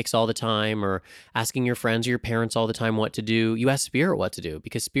to psychics all the time or asking your friends or your parents all the time what to do. You ask spirit what to do,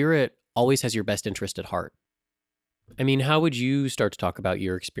 because spirit always has your best interest at heart. I mean, how would you start to talk about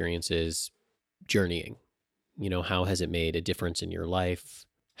your experiences journeying? How has it made a difference in your life?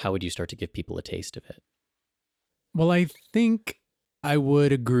 How would you start to give people a taste of it? Well, I think I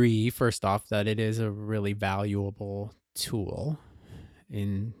would agree, first off, that it is a really valuable tool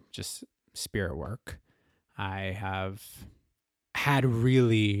in just spirit work. I have had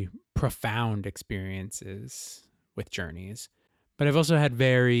really profound experiences with journeys, but I've also had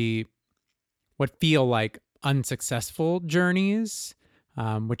what feel like unsuccessful journeys,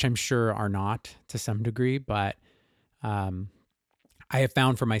 which I'm sure are not to some degree, but I have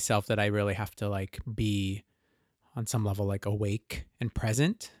found for myself that I really have to like be on some level like awake and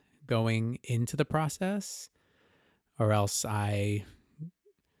present going into the process, or else I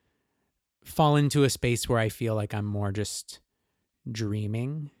fall into a space where I feel like I'm more just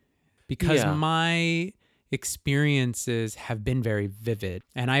dreaming, because Yeah. my experiences have been very vivid,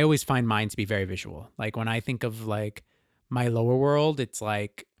 and I always find mine to be very visual. Like when I think of like my lower world, it's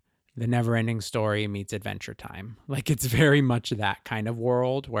like the never ending story meets Adventure Time. Like it's very much that kind of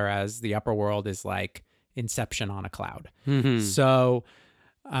world, whereas the upper world is like Inception on a cloud. Mm-hmm. So,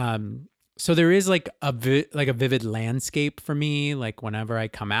 so there is like a vivid landscape for me. Like whenever I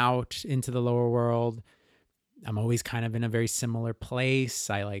come out into the lower world, I'm always kind of in a very similar place.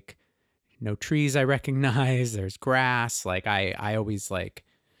 I like no trees I recognize. There's grass. Like I always like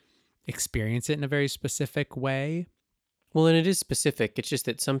experience it in a very specific way. Well, and it is specific. It's just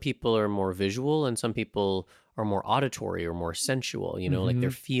that some people are more visual and some people are more auditory or more sensual, like they're Mm-hmm.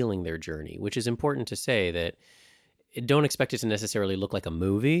 feeling their journey, which is important to say that don't expect it to necessarily look like a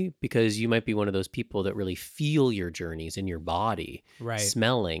movie, because you might be one of those people that really feel your journeys in your body. Right.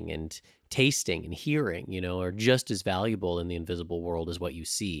 Smelling and tasting and hearing, are just as valuable in the invisible world as what you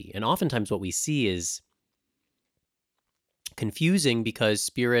see. And oftentimes what we see is confusing because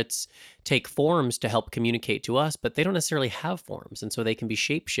spirits take forms to help communicate to us, but they don't necessarily have forms. And so they can be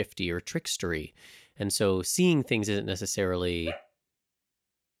shapeshifty or trickstery. And so seeing things isn't necessarily,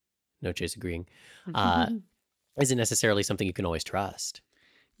 no Chase agreeing, isn't necessarily something you can always trust.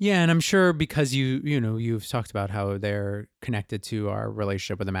 Yeah, and I'm sure because you've talked about how they're connected to our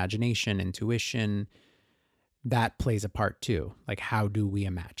relationship with imagination, intuition, that plays a part too. Like how do we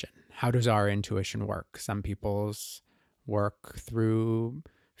imagine? How does our intuition work? Some people's work through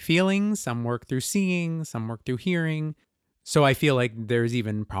feeling, some work through seeing, some work through hearing. So I feel like there's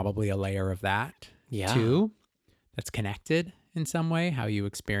even probably a layer of that Yeah, too that's connected in some way, how you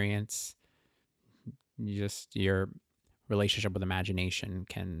experience just your relationship with imagination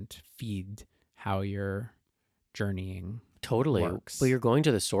can feed how your journeying totally. But works. you're going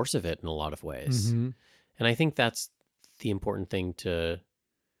to the source of it in a lot of ways. Mm-hmm. And I think that's the important thing to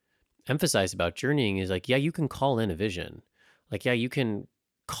emphasize about journeying is like, yeah, you can call in a vision. Like, yeah, you can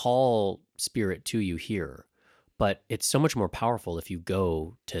call spirit to you here, but it's so much more powerful if you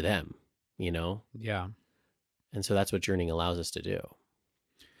go to them, you know? Yeah. And so that's what journeying allows us to do.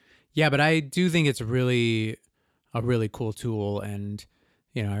 Yeah, but I do think it's really a really cool tool. And,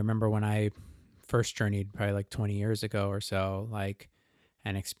 I remember when I first journeyed probably like 20 years ago or so, like,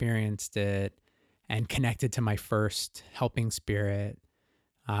 and experienced it and connected to my first helping spirit.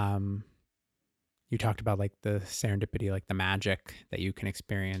 You talked about like the serendipity, like the magic that you can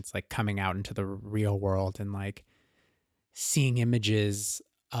experience, like coming out into the real world and like seeing images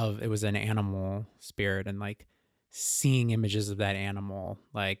of, it was an animal spirit, and like seeing images of that animal,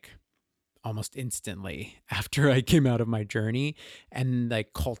 like almost instantly after I came out of my journey, and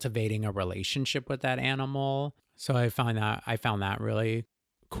like cultivating a relationship with that animal. So I found that really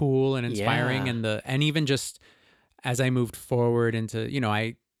cool and inspiring. Yeah. And even just as I moved forward into,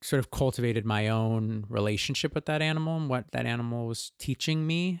 I sort of cultivated my own relationship with that animal and what that animal was teaching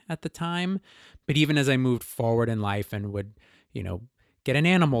me at the time. But even as I moved forward in life and would, you know, get an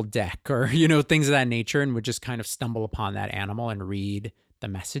animal deck or, things of that nature, and would just kind of stumble upon that animal and read the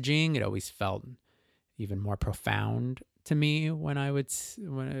messaging, it always felt even more profound to me when I would,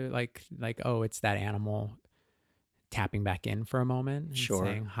 oh, it's that animal tapping back in for a moment and Sure.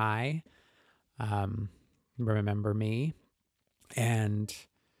 saying, hi, um, remember me. And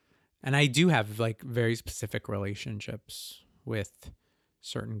I do have like very specific relationships with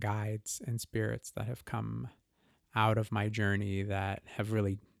certain guides and spirits that have come out of my journey that have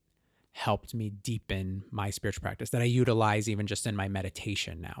really helped me deepen my spiritual practice, that I utilize even just in my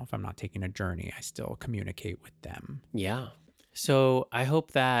meditation now. If I'm not taking a journey, I still communicate with them. Yeah. So I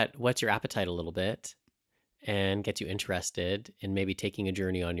hope that whets your appetite a little bit and gets you interested in maybe taking a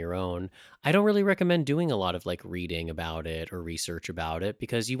journey on your own. I don't really recommend doing a lot of like reading about it or research about it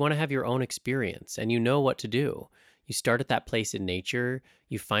because you want to have your own experience and you know what to do. You start at that place in nature,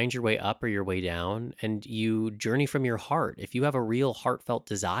 you find your way up or your way down, and you journey from your heart. If you have a real heartfelt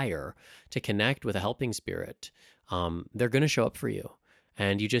desire to connect with a helping spirit, they're going to show up for you.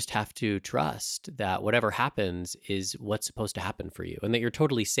 And you just have to trust that whatever happens is what's supposed to happen for you and that you're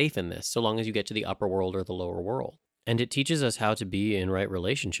totally safe in this so long as you get to the upper world or the lower world. And it teaches us how to be in right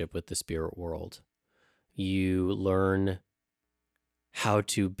relationship with the spirit world. You learn how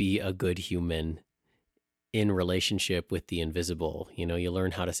to be a good human in relationship with the invisible. You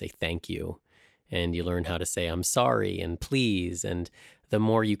learn how to say thank you and you learn how to say I'm sorry and please. And the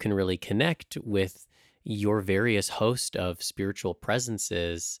more you can really connect with your various host of spiritual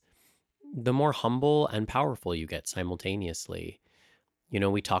presences, the more humble and powerful you get simultaneously.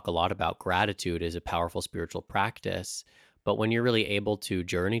 We talk a lot about gratitude as a powerful spiritual practice, but when you're really able to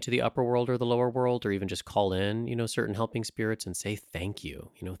journey to the upper world or the lower world, or even just call in, certain helping spirits and say, thank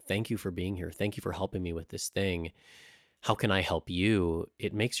you, thank you for being here. Thank you for helping me with this thing. How can I help you?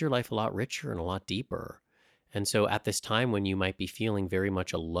 It makes your life a lot richer and a lot deeper. And so at this time when you might be feeling very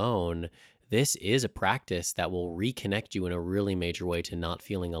much alone, this is a practice that will reconnect you in a really major way to not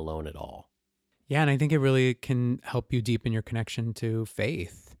feeling alone at all. Yeah. And I think it really can help you deepen your connection to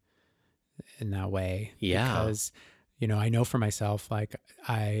faith in that way. Yeah. Because, I know for myself, like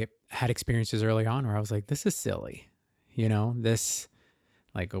I had experiences early on where I was like, this is silly, this,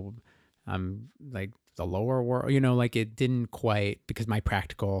 like, I'm like the lower world, like it didn't quite, because my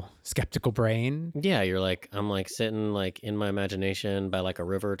practical skeptical brain. Yeah, I'm like sitting like in my imagination by like a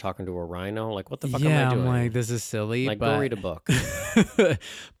river talking to a rhino. Like, what the fuck am I Yeah, I'm like, doing? this is silly, Like, go but read a book.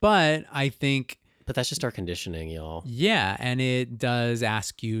 but I think, But that's just our conditioning, y'all. yeah, and it does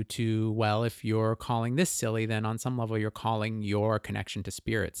ask you to, well, if you're calling this silly, then on some level you're calling your connection to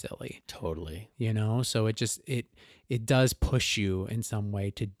spirit silly. Totally. So it does push you in some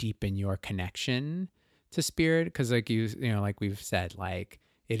way to deepen your connection to spirit, because like like we've said, like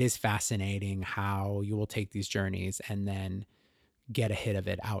it is fascinating how you will take these journeys and then get a hit of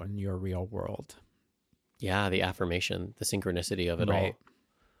it out in your real world. Yeah, the affirmation, the synchronicity of it Right.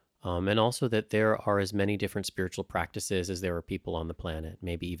 all. And also that there are as many different spiritual practices as there are people on the planet,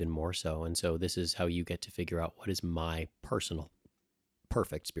 maybe even more so. And so this is how you get to figure out what is my personal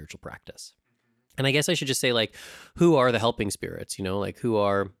perfect spiritual practice. And I guess I should just say, like, who are the helping spirits? Like, who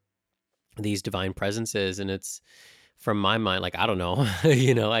are these divine presences? And it's, from my mind, like, I don't know.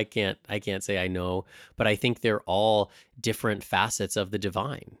 I can't say I know, but I think they're all different facets of the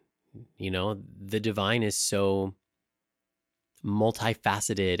divine. The divine is so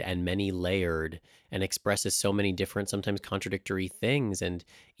multifaceted and many layered and expresses so many different, sometimes contradictory things. And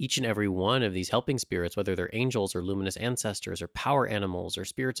each and every one of these helping spirits, whether they're angels or luminous ancestors or power animals or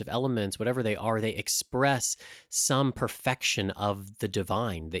spirits of elements, whatever they are, they express some perfection of the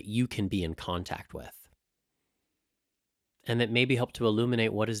divine that you can be in contact with. And that maybe help to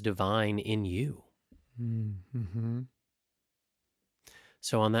illuminate what is divine in you. Mm-hmm.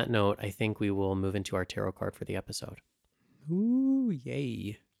 So on that note, I think we will move into our tarot card for the episode. Ooh,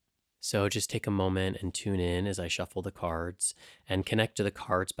 yay. So just take a moment and tune in as I shuffle the cards and connect to the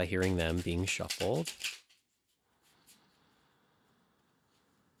cards by hearing them being shuffled.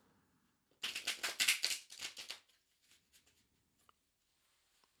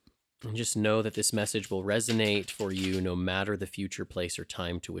 And just know that this message will resonate for you no matter the future place or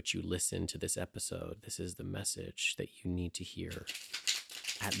time to which you listen to this episode. This is the message that you need to hear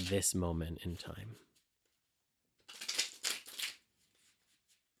at this moment in time.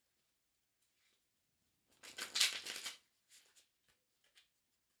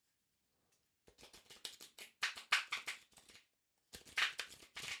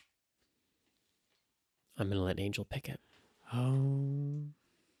 I'm going to let Angel pick it. Oh,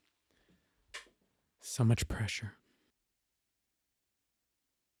 So much pressure.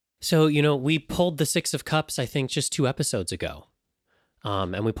 So, we pulled the Six of Cups, I think, just 2 episodes ago.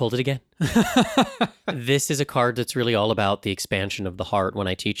 And we pulled it again. This is a card that's really all about the expansion of the heart. When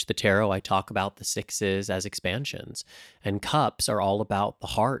I teach the tarot, I talk about the sixes as expansions. And cups are all about the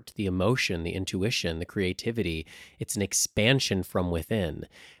heart, the emotion, the intuition, the creativity. It's an expansion from within.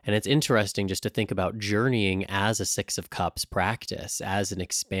 And it's interesting just to think about journeying as a Six of Cups practice, as an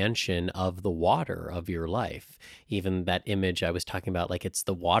expansion of the water of your life. Even that image I was talking about, like it's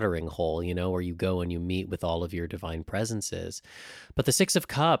the watering hole, where you go and you meet with all of your divine presences. But the Six of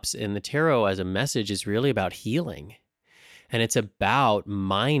Cups in the tarot as a message is really about healing. And it's about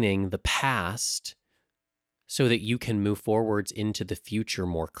mining the past so that you can move forwards into the future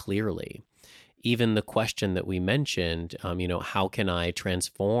more clearly. Even the question that we mentioned, how can I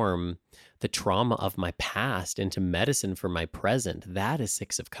transform the trauma of my past into medicine for my present? That is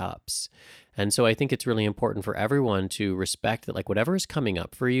Six of Cups. And so I think it's really important for everyone to respect that, like, whatever is coming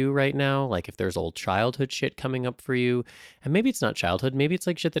up for you right now, like if there's old childhood shit coming up for you, and maybe it's not childhood, maybe it's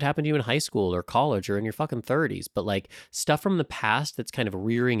like shit that happened to you in high school or college or in your fucking 30s, but like stuff from the past that's kind of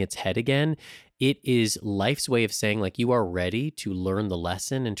rearing its head again, it is life's way of saying, like, you are ready to learn the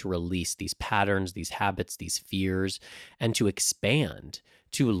lesson and to release these patterns, these habits, these fears, and to expand,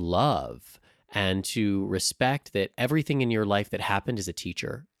 to love, and to respect that everything in your life that happened is a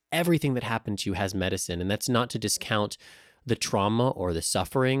teacher. Everything that happened to you has medicine. And that's not to discount the trauma or the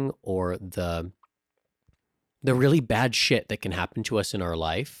suffering or the really bad shit that can happen to us in our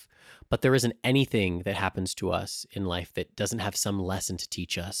life. But there isn't anything that happens to us in life that doesn't have some lesson to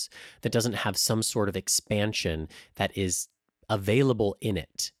teach us, that doesn't have some sort of expansion that is available in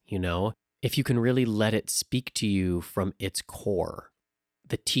it, If you can really let it speak to you from its core,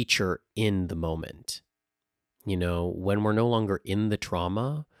 the teacher in the moment. When we're no longer in the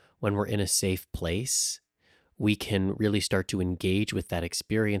trauma, when we're in a safe place, we can really start to engage with that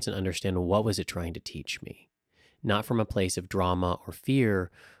experience and understand, what was it trying to teach me? Not from a place of drama or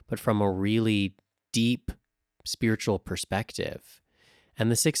fear, but from a really deep spiritual perspective. And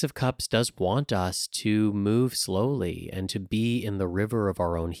the Six of Cups does want us to move slowly and to be in the river of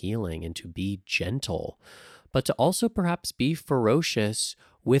our own healing and to be gentle, but to also perhaps be ferocious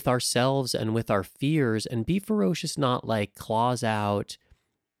with ourselves and with our fears, and be ferocious, not like claws out,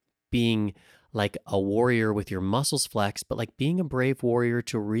 being like a warrior with your muscles flexed, but like being a brave warrior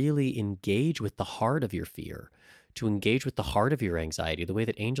to really engage with the heart of your fear, to engage with the heart of your anxiety, the way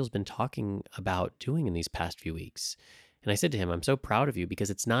that Angel's been talking about doing in these past few weeks. And I said to him, I'm so proud of you, because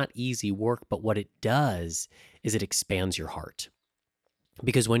it's not easy work, but what it does is it expands your heart.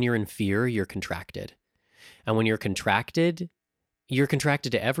 Because when you're in fear, you're contracted. And when you're contracted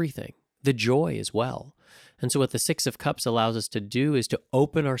to everything, the joy as well. And so what the Six of Cups allows us to do is to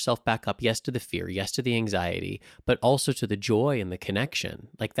open ourselves back up, yes, to the fear, yes, to the anxiety, but also to the joy and the connection.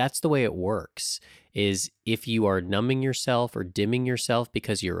 Like, that's the way it works, is if you are numbing yourself or dimming yourself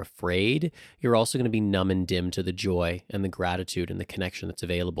because you're afraid, you're also going to be numb and dim to the joy and the gratitude and the connection that's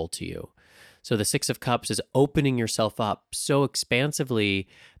available to you. So the Six of Cups is opening yourself up so expansively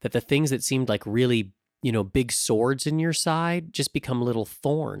that the things that seemed like really, big swords in your side just become little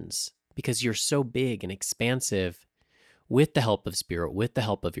thorns, because you're so big and expansive with the help of spirit, with the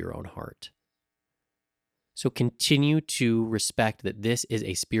help of your own heart. So continue to respect that this is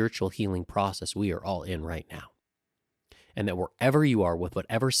a spiritual healing process we are all in right now. And that wherever you are, with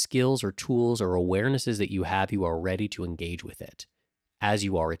whatever skills or tools or awarenesses that you have, you are ready to engage with it. As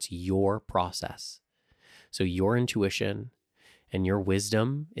you are, it's your process. So your intuition and your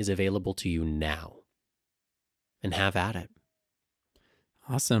wisdom is available to you now. And have at it.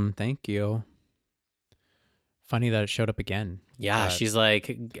 Awesome. Thank you. Funny that it showed up again. Yeah, she's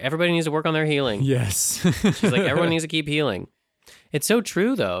like, everybody needs to work on their healing. Yes. She's like, everyone needs to keep healing. It's so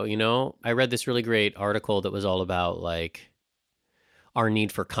true, though. I read this really great article that was all about like our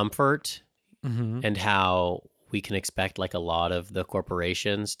need for comfort, and how we can expect like a lot of the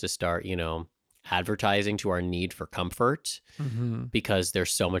corporations to start, advertising to our need for comfort, because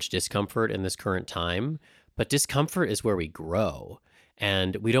there's so much discomfort in this current time. But discomfort is where we grow.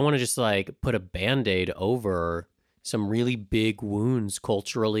 And we don't want to just like put a Band-Aid over some really big wounds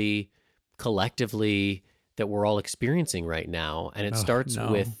culturally, collectively, that we're all experiencing right now. And it starts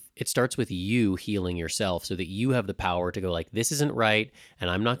with you healing yourself, so that you have the power to go like, this isn't right, and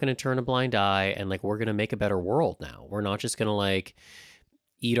I'm not going to turn a blind eye, and like, we're going to make a better world now. We're not just going to like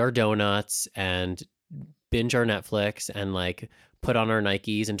eat our donuts and binge our Netflix and like put on our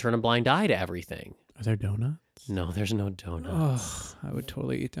Nikes and turn a blind eye to everything. Are there donuts? No, there's no donuts. Oh, I would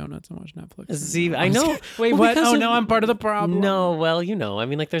totally eat donuts and watch Netflix. See, I know. Wait, Well, what? because Oh, of- no, I'm part of the problem. No, well, I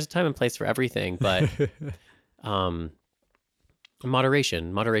mean, like, there's a time and place for everything, but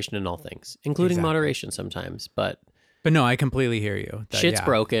moderation in all things, including Exactly. moderation sometimes. But no, I completely hear you. shit's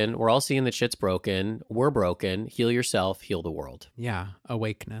broken. We're all seeing that shit's broken. We're broken. Heal yourself. Heal the world. Yeah,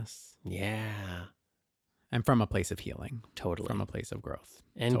 awakeness. Yeah, And from a place of healing. totally. From a place of growth.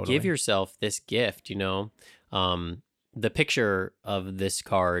 And Totally. give yourself this gift, the picture of this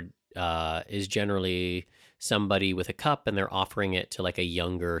card is generally somebody with a cup and they're offering it to like a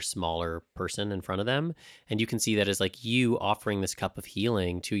younger, smaller person in front of them. And you can see that as like you offering this cup of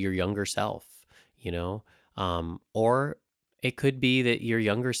healing to your younger self, or it could be that your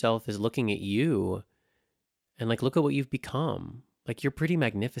younger self is looking at you and like, look at what you've become. Like, you're pretty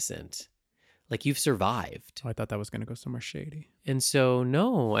magnificent. Like, you've survived. Oh, I thought that was going to go somewhere shady. And so,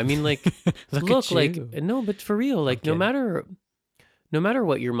 no, I mean, like, Look at like, you. no, but for real, like, I'm no matter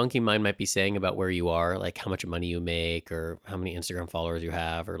what your monkey mind might be saying about where you are, like how much money you make or how many Instagram followers you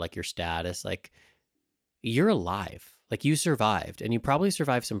have or like your status, like, you're alive. Like, you survived, and you probably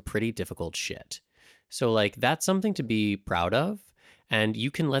survived some pretty difficult shit. So like, that's something to be proud of. And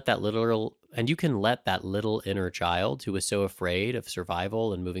you can let that little inner child who was so afraid of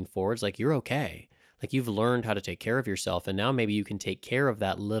survival and moving forwards, like, you're okay. Like, you've learned how to take care of yourself, and now maybe you can take care of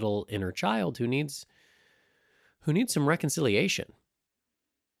that little inner child who needs some reconciliation.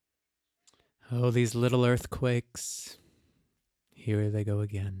 Oh, these little earthquakes. Here they go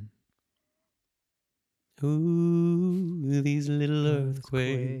again. Ooh, these little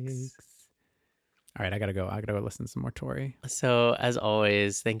earthquakes. All right, I gotta go listen to some more Tori. So, as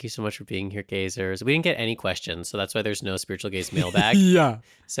always, thank you so much for being here, gazers. We didn't get any questions, so that's why there's no Spiritual Gaze mailbag. Yeah.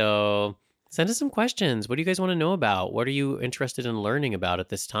 So send us some questions. What do you guys want to know about? What are you interested in learning about at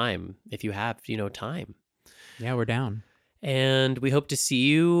this time, if you have, time? Yeah, we're down. And we hope to see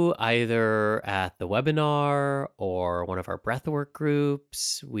you either at the webinar or one of our breathwork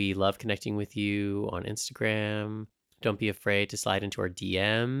groups. We love connecting with you on Instagram. Don't be afraid to slide into our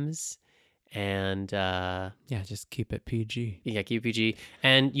DMs. And just keep it PG. Yeah, keep it PG.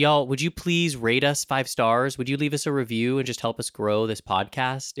 And y'all, would you please rate us 5 stars? Would you leave us a review and just help us grow this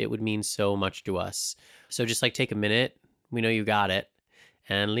podcast? It would mean so much to us. So just like take a minute. We know you got it.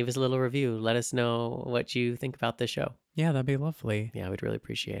 And leave us a little review. Let us know what you think about this show. Yeah, that'd be lovely. Yeah, we'd really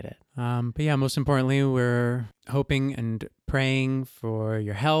appreciate it. But yeah, most importantly, we're hoping and praying for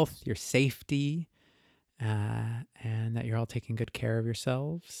your health, your safety, and that you're all taking good care of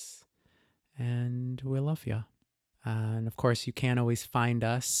yourselves. And we love you. And of course, you can always find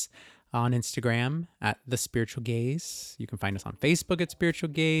us on Instagram at The Spiritual Gaze. You can find us on Facebook at Spiritual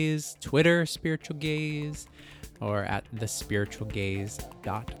Gaze, Twitter, Spiritual Gaze, or at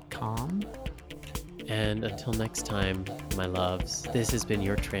thespiritualgaze.com. And until next time, my loves, this has been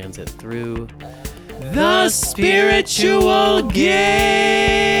your transit through The Spiritual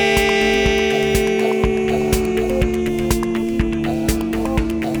Gaze.